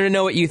I wanted to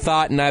know what you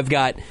thought, and I've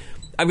got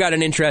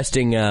an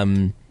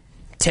interesting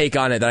take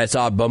on it that I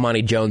saw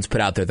Bomani Jones put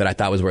out there that I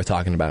thought was worth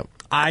talking about.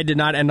 I did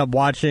not end up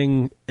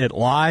watching it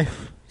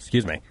live.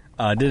 Excuse me.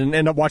 Didn't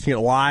end up watching it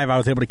live. I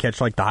was able to catch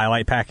like the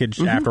highlight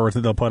package afterwards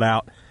that they'll put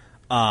out.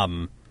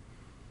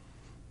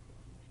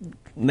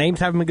 Names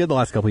haven't been good the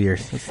last couple of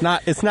years. It's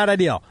not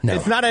ideal. No.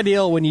 It's not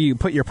ideal when you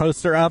put your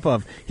poster up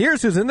of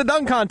here's who's in the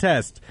dunk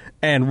contest,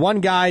 and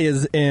one guy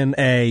is in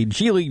a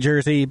G League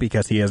jersey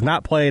because he has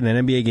not played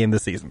an NBA game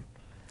this season.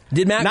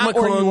 Did Mac Not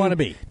where you want to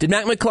be. Did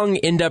Mac McClung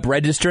end up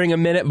registering a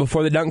minute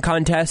before the dunk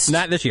contest?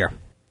 Not this year.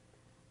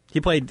 He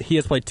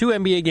has played 2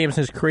 NBA games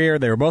in his career.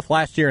 They were both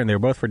last year, and they were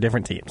both for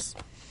different teams.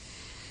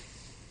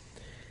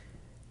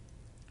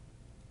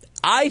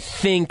 I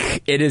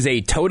think it is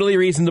a totally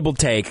reasonable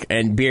take,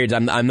 and Beards,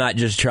 I'm not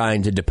just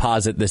trying to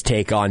deposit this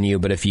take on you,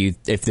 but if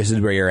this is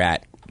where you're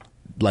at,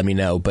 let me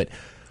know. But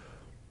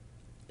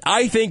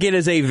I think it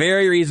is a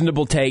very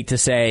reasonable take to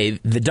say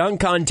the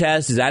dunk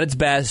contest is at its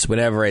best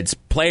whenever it's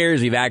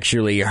players we've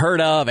actually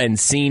heard of and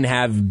seen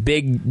have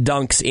big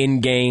dunks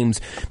in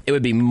games. It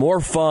would be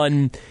more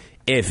fun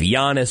if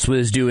Giannis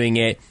was doing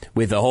it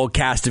with a whole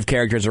cast of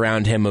characters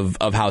around him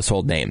of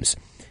household names.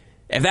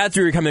 If that's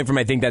where you're coming from,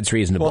 I think that's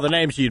reasonable. Well, the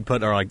names you'd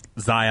put are like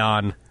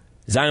Zion.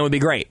 Zion would be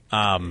great.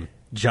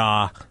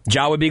 Ja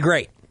would be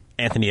great.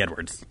 Anthony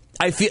Edwards.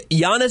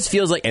 Giannis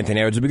feels like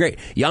Anthony Edwards would be great.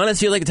 Giannis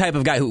feels like the type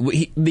of guy who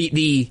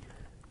the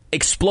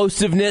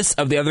explosiveness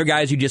of the other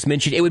guys you just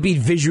mentioned, it would be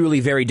visually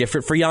very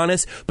different for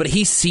Giannis, but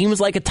he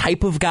seems like a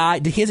type of guy.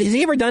 Has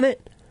he ever done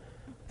it?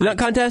 The dunk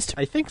contest?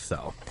 I think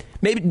so.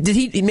 Maybe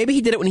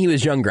he did it when he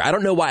was younger. I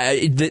don't know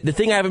why. The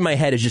thing I have in my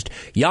head is just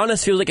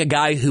Giannis feels like a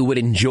guy who would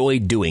enjoy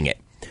doing it.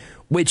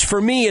 Which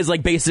for me is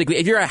like basically,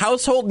 if you're a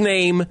household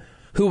name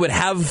who would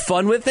have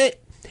fun with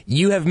it,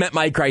 you have met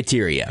my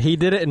criteria. He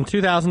did it in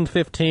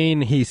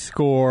 2015. He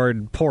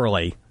scored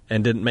poorly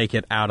and didn't make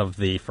it out of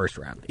the first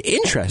round.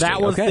 Interesting.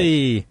 That was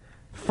the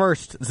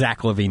first Zach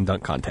LaVine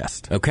dunk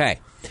contest.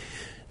 Okay.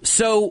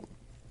 So,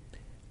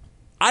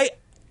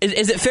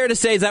 is it fair to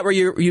say, is that where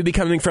you'd be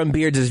coming from,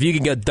 Beards? Is if you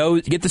can get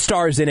the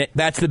stars in it,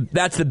 that's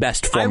the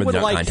best form of the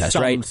dunk contest,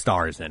 right? I would like some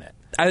stars in it.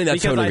 I think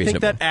that's totally reasonable.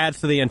 Because I think that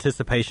adds to the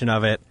anticipation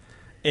of it.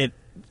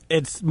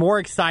 It's more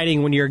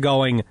exciting when you're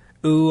going,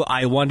 ooh,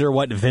 I wonder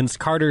what Vince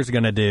Carter's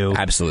going to do.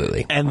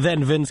 Absolutely. And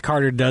then Vince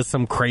Carter does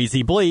some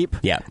crazy bleep.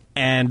 Yeah.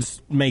 And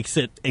makes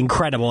it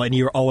incredible, and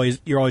you're always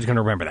going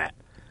to remember that.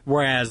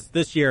 Whereas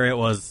this year it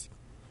was...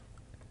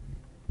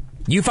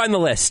 You find the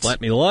list. Let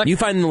me look. You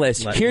find the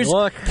list.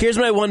 Here's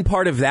my one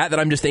part of that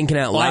I'm just thinking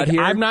out loud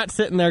here. I'm not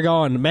sitting there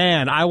going,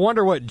 man, I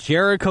wonder what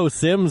Jericho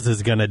Sims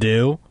is going to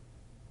do.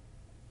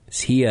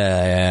 Is he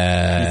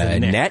a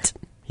net?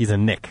 He's a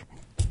Nick.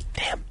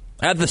 Damn.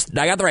 I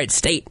got the right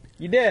state.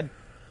 You did.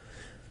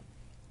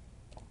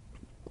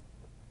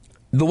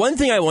 The one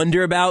thing I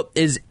wonder about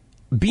is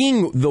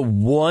being the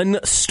one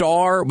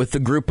star with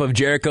the group of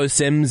Jericho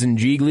Sims and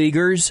G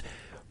Leaguers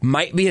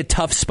might be a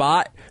tough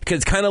spot because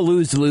it's kind of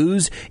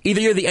lose-lose.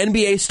 Either you're the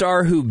NBA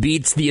star who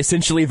beats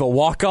essentially the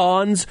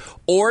walk-ons,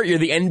 or you're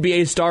the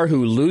NBA star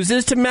who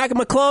loses to Mac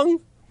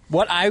McClung.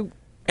 That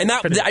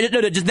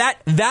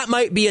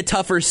might be a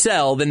tougher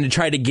sell than to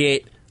try to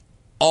get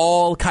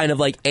all kind of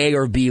like A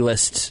or B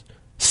list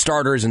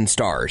starters and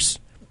stars.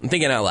 I'm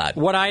thinking out loud.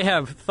 What I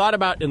have thought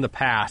about in the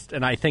past,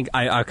 and I think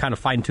I kind of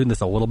fine-tuned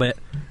this a little bit,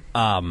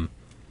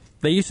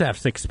 they used to have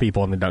 6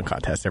 people in the dunk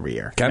contest every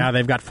year. Okay. Now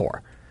they've got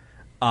 4.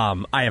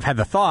 I have had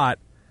the thought,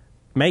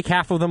 make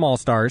half of them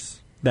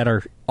all-stars that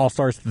are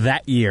all-stars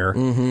that year,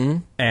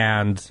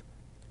 and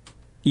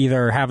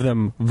either have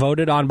them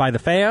voted on by the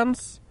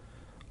fans,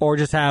 or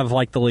just have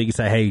like the league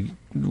say, hey,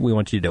 we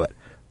want you to do it.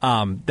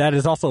 That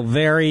is also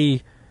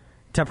very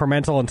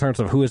temperamental in terms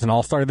of who is an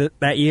all-star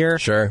that year.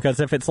 Sure. Because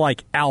if it's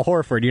like Al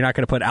Horford, you're not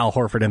going to put Al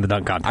Horford in the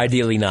dunk contest.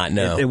 Ideally not,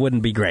 no. It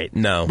wouldn't be great.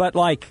 No. But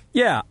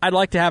I'd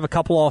like to have a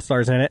couple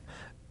all-stars in it.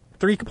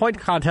 3-point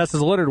contest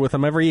is littered with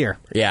them every year.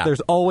 Yeah.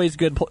 There's always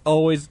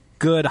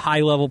good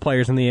high-level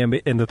players in the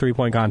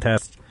 3-point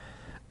contest.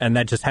 and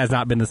that just has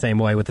not been the same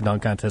way with the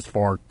dunk contest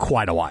for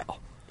quite a while.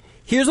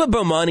 Here's what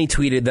Bomani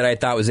tweeted that I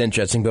thought was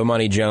interesting.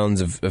 Bomani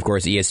Jones, of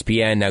course,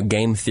 ESPN, now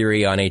Game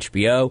Theory on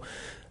HBO.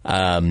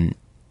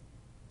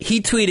 He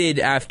tweeted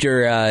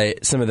after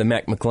some of the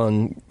Mac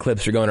McClung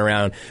clips were going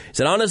around. He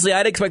said, honestly,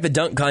 I'd expect the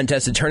dunk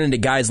contest to turn into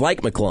guys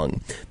like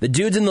McClung. The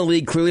dudes in the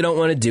league clearly don't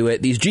want to do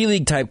it. These G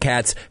League type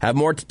cats have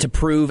more to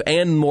prove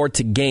and more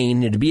to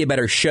gain. And to be a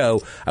better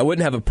show, I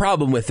wouldn't have a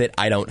problem with it,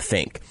 I don't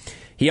think.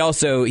 He had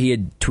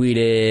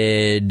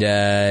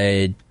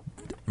tweeted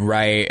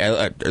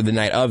the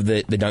night of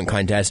the dunk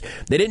contest.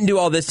 They didn't do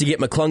all this to get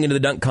McClung into the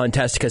dunk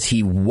contest because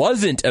he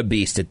wasn't a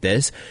beast at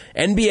this.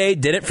 NBA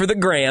did it for the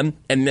gram,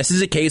 and this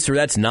is a case where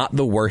that's not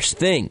the worst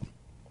thing.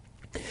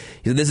 He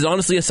said, this is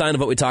honestly a sign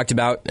of what we talked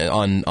about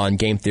on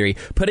Game Theory.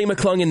 Putting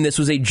McClung in this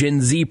was a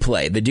Gen Z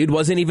play. The dude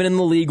wasn't even in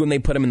the league when they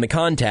put him in the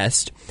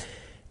contest.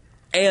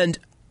 And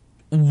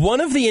one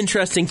of the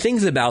interesting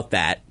things about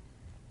that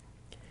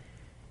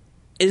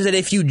is that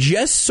if you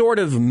just sort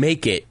of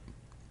make it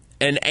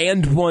an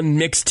and one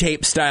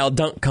mixtape style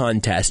dunk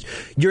contest,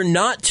 you're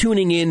not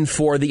tuning in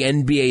for the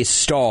NBA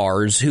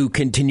stars who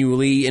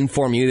continually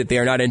inform you that they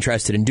are not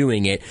interested in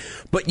doing it,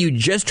 but you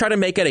just try to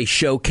make it a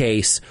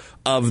showcase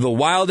of the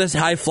wildest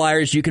high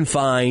flyers you can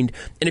find.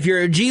 And if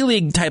you're a G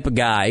League type of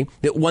guy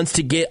that wants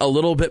to get a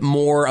little bit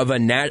more of a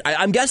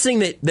I'm guessing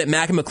that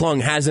Mac McClung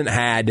hasn't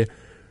had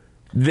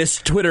this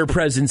Twitter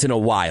presence in a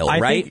while,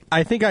 right?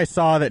 I think I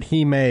saw that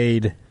he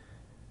made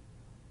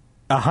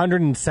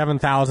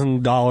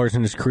 $107,000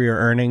 in his career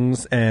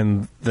earnings,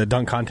 and the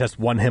dunk contest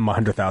won him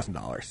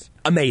 $100,000.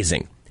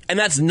 Amazing. And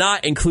that's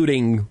not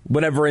including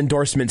whatever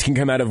endorsements can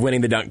come out of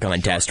winning the dunk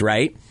contest,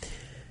 right?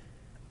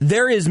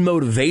 There is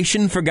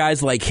motivation for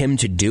guys like him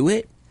to do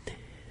it.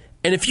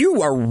 And if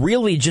you are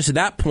really just at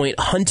that point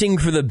hunting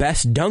for the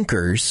best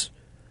dunkers,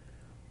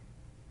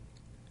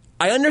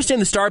 I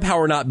understand the star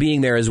power not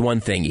being there is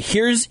one thing.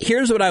 Here's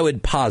what I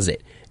would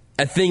posit.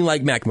 A thing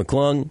like Mac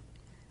McClung,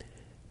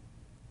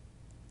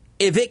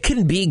 if it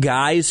can be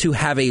guys who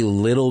have a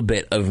little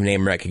bit of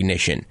name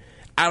recognition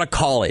out of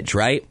college,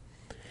 right?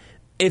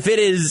 If it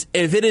is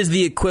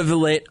the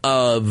equivalent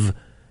of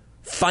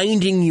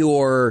finding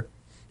your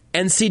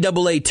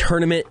NCAA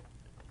tournament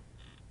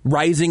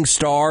rising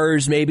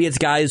stars, maybe it's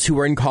guys who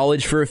were in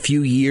college for a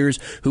few years,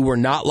 who were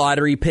not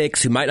lottery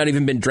picks, who might not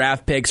even been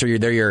draft picks, or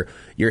they're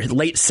your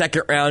late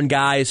second round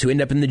guys who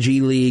end up in the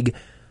G League,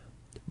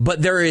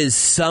 but there is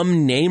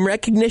some name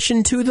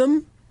recognition to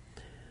them.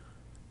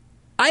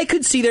 I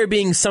could see there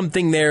being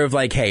something there of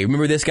like, hey,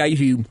 remember this guy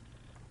you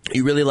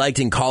really liked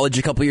in college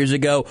a couple years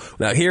ago?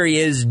 Now here he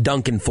is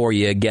dunking for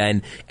you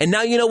again. And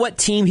now you know what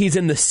team he's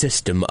in the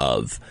system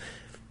of.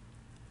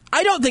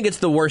 I don't think it's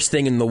the worst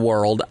thing in the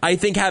world. I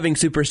think having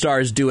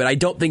superstars do it, I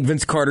don't think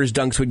Vince Carter's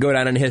dunks would go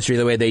down in history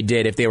the way they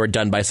did if they were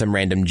done by some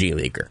random G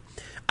Leaguer.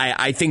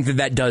 I think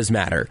that does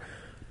matter.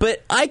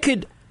 But I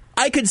could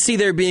see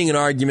there being an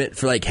argument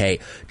for like, hey,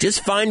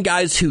 just find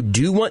guys who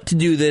do want to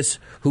do this,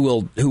 who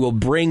will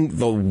bring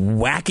the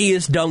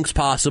wackiest dunks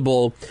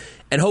possible,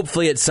 and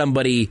hopefully it's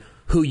somebody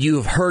who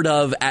you've heard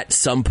of at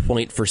some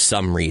point for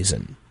some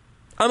reason.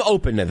 I'm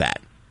open to that.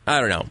 I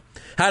don't know.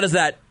 How does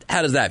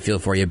that feel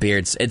for you,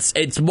 Beards?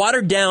 It's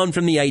watered down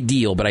from the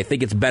ideal, but I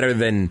think it's better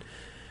than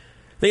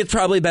it's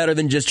probably better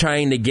than just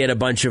trying to get a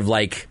bunch of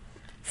like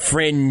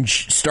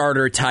fringe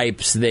starter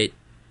types that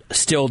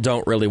still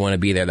don't really want to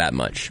be there that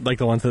much. Like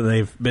the ones that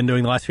they've been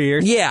doing the last few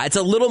years? Yeah, it's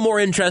a little more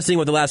interesting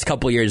what the last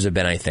couple years have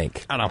been, I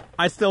think. I don't know.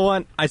 I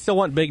still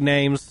want big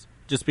names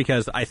just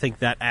because I think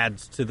that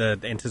adds to the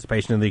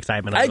anticipation and the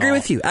excitement. I agree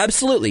with you.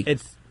 Absolutely.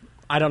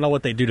 I don't know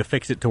what they do to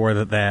fix it to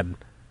where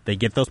they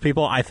get those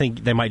people. I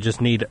think they might just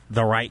need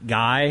the right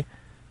guy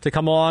to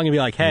come along and be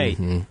like,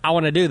 hey, I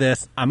want to do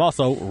this. I'm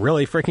also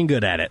really freaking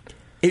good at it.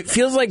 It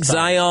feels like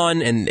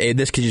Zion, and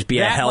this could just be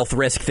a health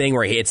risk thing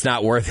where it's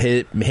not worth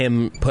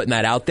him putting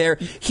that out there.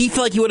 He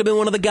felt like he would have been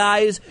one of the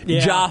guys.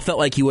 Yeah. Ja felt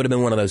like he would have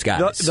been one of those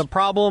guys. The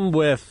problem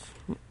with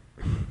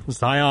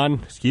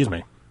Zion, excuse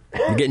me.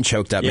 I'm getting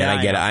choked up, man.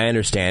 I get it. I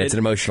understand. It's an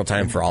emotional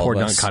time for all of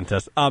us. Poor dunk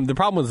contest. The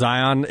problem with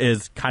Zion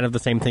is kind of the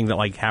same thing that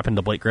like happened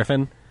to Blake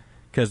Griffin.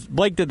 Because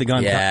Blake did the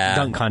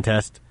dunk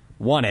contest,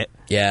 won it.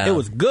 Yeah. It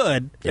was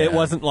good. Yeah. It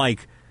wasn't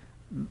like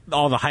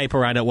all the hype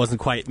around it wasn't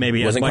quite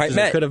maybe as much as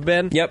it could have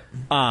been. Yep.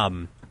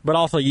 But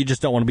also, you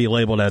just don't want to be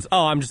labeled as,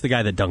 oh, I'm just the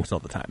guy that dunks all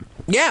the time.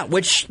 Yeah,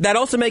 which that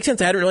also makes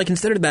sense. I hadn't really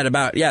considered that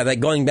about like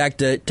going back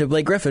to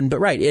Blake Griffin. But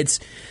right, is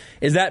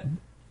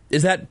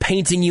that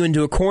painting you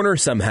into a corner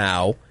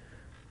somehow?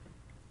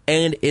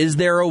 And is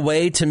there a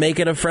way to make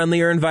it a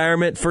friendlier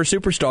environment for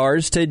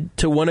superstars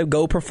to want to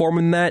go perform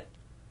in that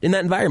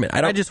environment?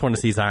 I just want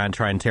to see Zion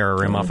try and tear a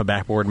rim off a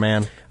backboard,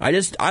 man. I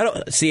don't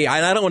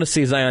want to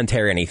see Zion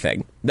tear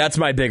anything. That's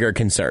my bigger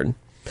concern.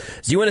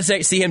 So you want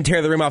to see him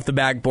tear the rim off the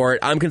backboard?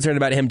 I'm concerned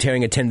about him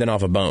tearing a tendon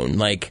off a bone.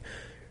 Like,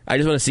 I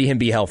just want to see him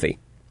be healthy.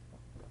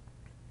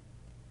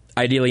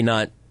 Ideally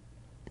not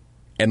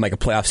in like a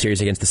playoff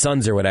series against the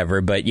Suns or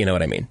whatever, but you know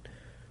what I mean.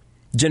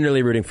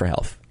 Generally rooting for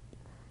health.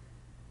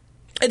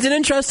 It's an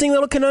interesting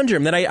little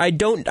conundrum that I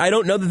don't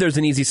know that there's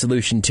an easy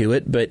solution to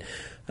it, but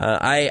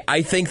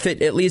I think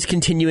that at least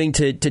continuing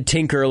to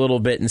tinker a little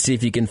bit and see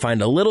if you can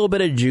find a little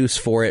bit of juice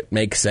for it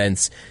makes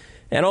sense.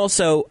 And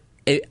also,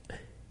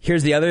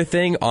 here's the other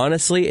thing.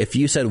 Honestly, if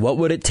you said, what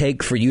would it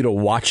take for you to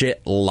watch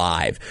it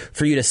live?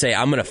 For you to say,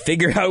 I'm going to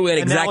figure out when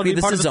exactly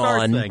this is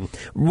on. Thing.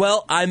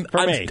 Well, I'm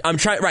trying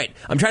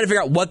to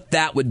figure out what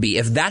that would be.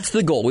 If that's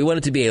the goal, we want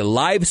it to be a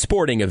live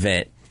sporting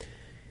event.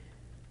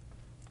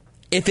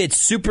 If it's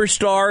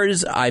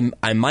superstars,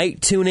 I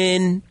might tune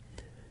in.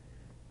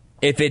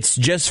 If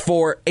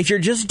you're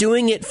just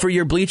doing it for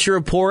your Bleacher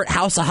Report,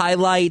 House of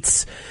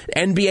Highlights,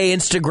 NBA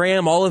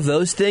Instagram, all of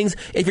those things,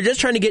 if you're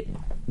just trying to get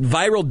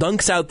viral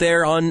dunks out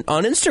there on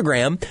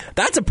Instagram,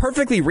 that's a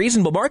perfectly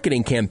reasonable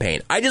marketing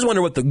campaign. I just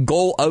wonder what the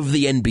goal of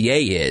the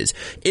NBA is.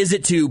 Is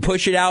it to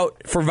push it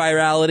out for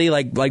virality,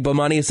 like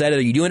Bomani said?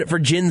 Are you doing it for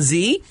Gen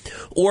Z?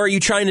 Or are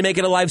you trying to make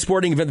it a live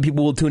sporting event that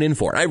people will tune in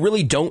for? I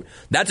really don't.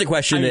 That's a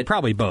question that...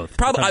 Probably both.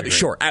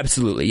 Sure,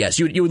 absolutely, yes.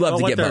 You would love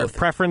to get both. What their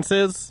preference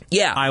is?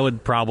 Yeah. I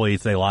would probably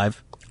say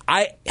live.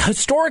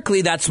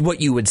 Historically, that's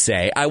what you would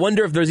say. I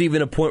wonder if there's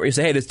even a point where you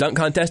say, hey, this dunk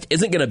contest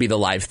isn't going to be the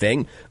live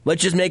thing.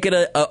 Let's just make it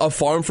a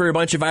farm for a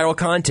bunch of viral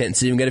content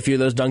so you can get a few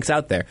of those dunks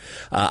out there.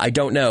 I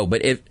don't know.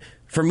 But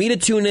for me to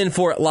tune in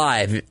for it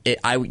live,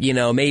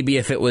 maybe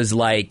if it was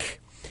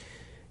like,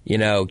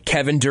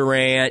 Kevin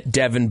Durant,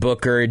 Devin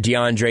Booker,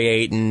 DeAndre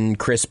Ayton,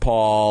 Chris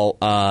Paul,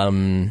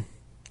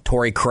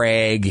 Torrey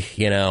Craig,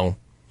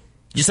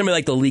 just somebody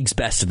like the league's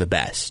best of the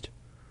best.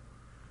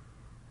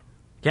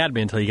 You had to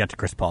be until you got to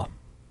Chris Paul.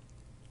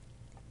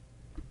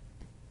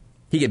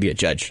 He could be a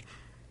judge.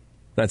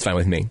 That's fine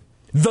with me.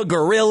 The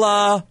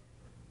Gorilla.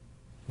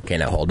 Okay,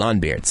 now hold on,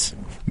 Beards.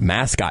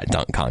 Mascot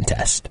dunk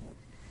contest.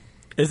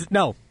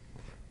 No.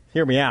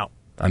 Hear me out.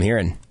 I'm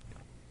hearing.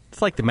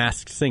 It's like The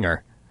Masked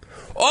Singer.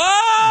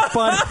 Oh!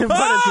 But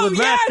it's with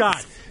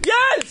mascots.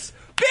 Yes!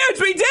 Beards,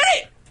 we did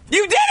it!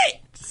 You did it!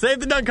 Save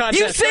the dunk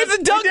contest. You saved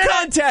the dunk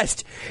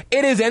contest!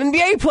 It is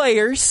NBA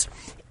players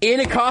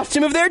in a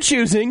costume of their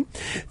choosing.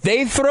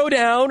 They throw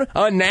down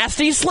a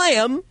nasty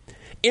slam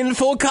in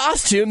full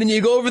costume, then you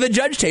go over the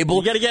judge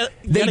table.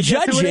 They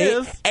judge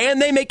it,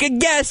 and they make a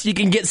guess. You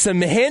can get some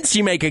hints.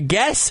 You make a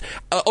guess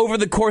over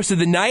the course of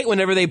the night.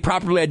 Whenever they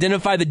properly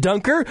identify the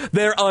dunker,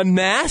 they're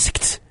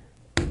unmasked.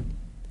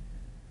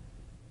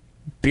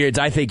 Beards,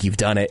 I think you've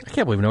done it. I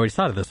can't believe nobody's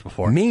thought of this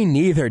before. Me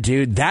neither,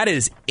 dude. That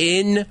is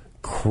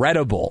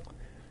incredible.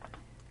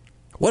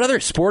 What other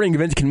sporting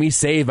events can we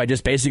save by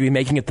just basically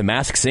making it the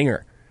Masked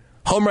Singer?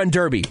 Home Run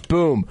Derby,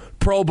 boom.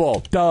 Pro Bowl,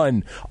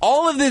 done.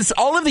 All of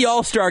the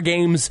All-Star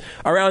games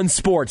around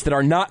sports that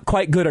are not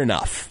quite good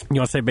enough.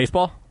 You want to say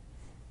baseball?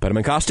 Put them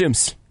in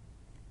costumes.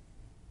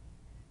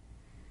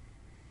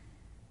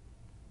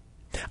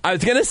 I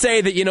was going to say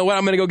that, I'm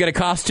going to go get a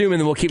costume and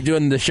then we'll keep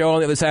doing the show on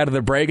the other side of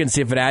the break and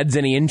see if it adds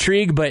any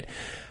intrigue, but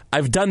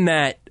I've done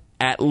that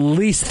at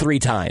least 3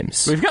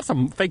 times. We've got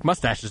some fake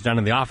mustaches down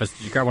in the office.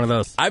 Did you grab one of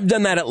those? I've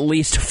done that at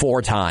least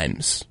 4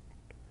 times.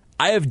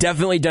 I have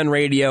definitely done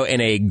radio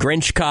in a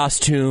Grinch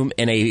costume,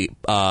 in a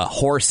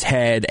horse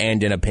head,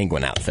 and in a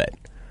penguin outfit.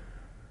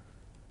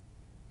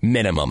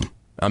 Minimum.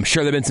 I'm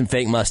sure there have been some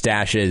fake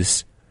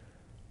mustaches.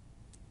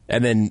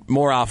 And then,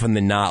 more often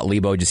than not,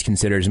 Lebo just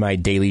considers my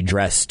daily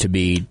dress to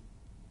be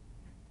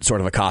sort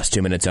of a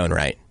costume in its own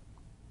right.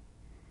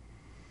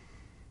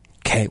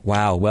 Okay,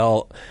 wow.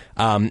 Well,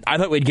 I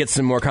thought we'd get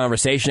some more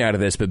conversation out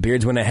of this, but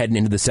Beards went ahead and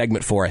into the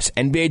segment for us.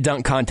 NBA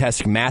Dunk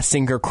Contest Masked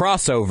Singer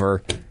crossover.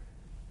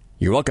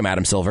 You're welcome,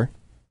 Adam Silver.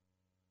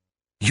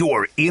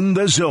 You're in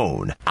the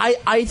zone.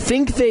 I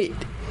think that...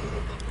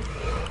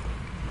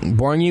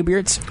 Boring you,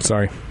 Beards?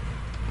 Sorry.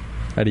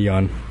 I had a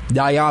yawn.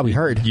 Yeah, we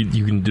heard.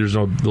 You can. There's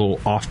no little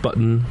off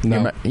button.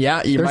 No.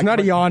 There's not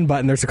a yawn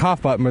button. There's a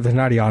cough button, but there's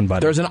not a yawn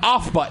button. There's an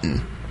off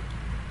button.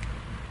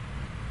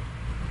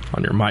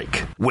 On your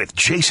mic. With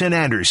Jason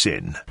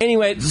Anderson.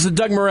 Anyway, this is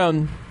Doug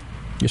Marone.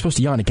 You're supposed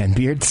to yawn again,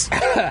 Beards.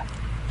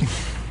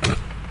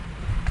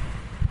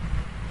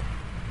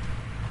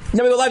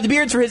 Now we go live to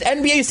Beards for his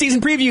NBA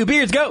season preview.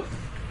 Beards, go!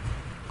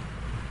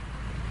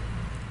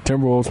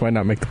 Timberwolves might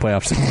not make the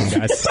playoffs,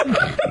 guys.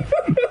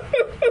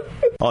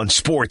 On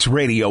Sports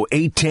Radio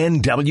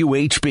 810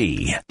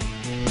 WHB.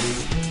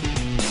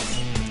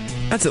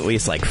 That's at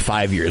least like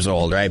 5 years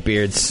old, right,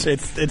 Beards?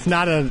 It's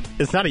not a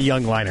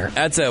young liner.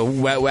 That's a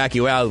wet,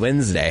 wacky, wild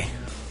Wednesday.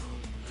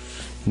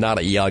 Not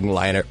a young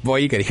liner. Boy,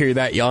 you could hear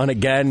that yawn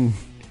again.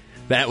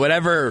 That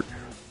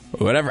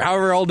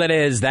however old that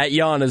is, that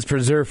yawn is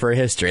preserved for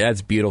history.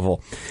 That's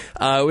beautiful.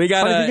 We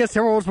got. I guess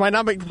Timberwolves might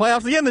not make the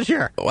playoffs again this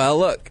year. Well,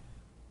 look,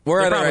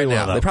 where are they right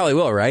now? Though. They probably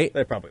will, right?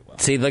 They probably will.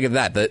 See, look at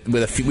that.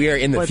 We are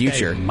in the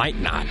future. They might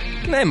not.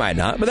 They might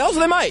not, but also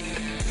they might.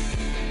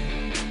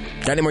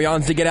 Got any more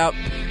yawns to get out?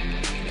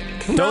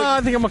 No, I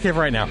think I'm okay for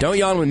right now. Don't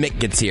yawn when Mick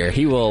gets here.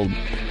 He will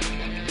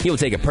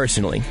take it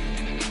personally.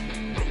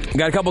 We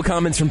got a couple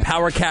comments from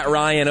Power Cat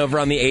Ryan over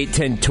on the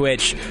 810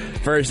 Twitch.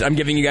 First, I'm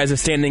giving you guys a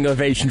standing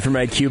ovation for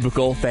my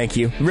cubicle. Thank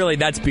you. Really,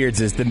 that's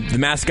Beards'. The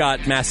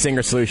mascot Masked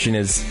Singer solution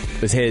is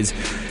his.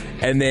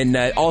 And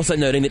then also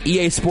noting that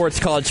EA Sports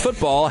College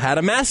Football had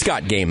a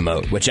mascot game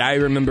mode, which I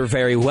remember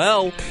very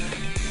well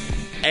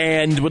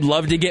and would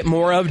love to get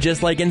more of,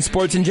 just like in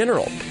sports in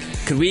general.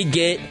 Could we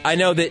get... I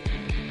know that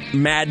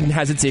Madden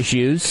has its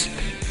issues.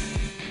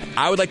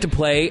 I would like to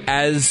play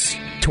as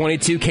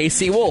 22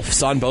 KC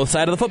Wolves on both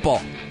sides of the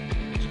football.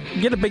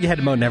 Get a big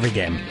head mode in every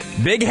game.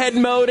 Big head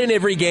mode in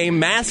every game.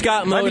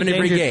 Mascot mode in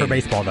every game. For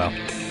baseball, though.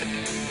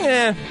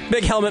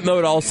 Big helmet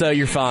mode also.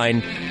 You're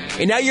fine.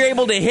 And now you're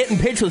able to hit and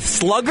pitch with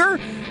Slugger?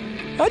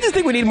 I just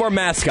think we need more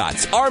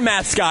mascots. Our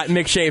mascot,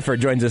 Mick Schaefer,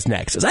 joins us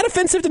next. Is that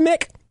offensive to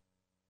Mick?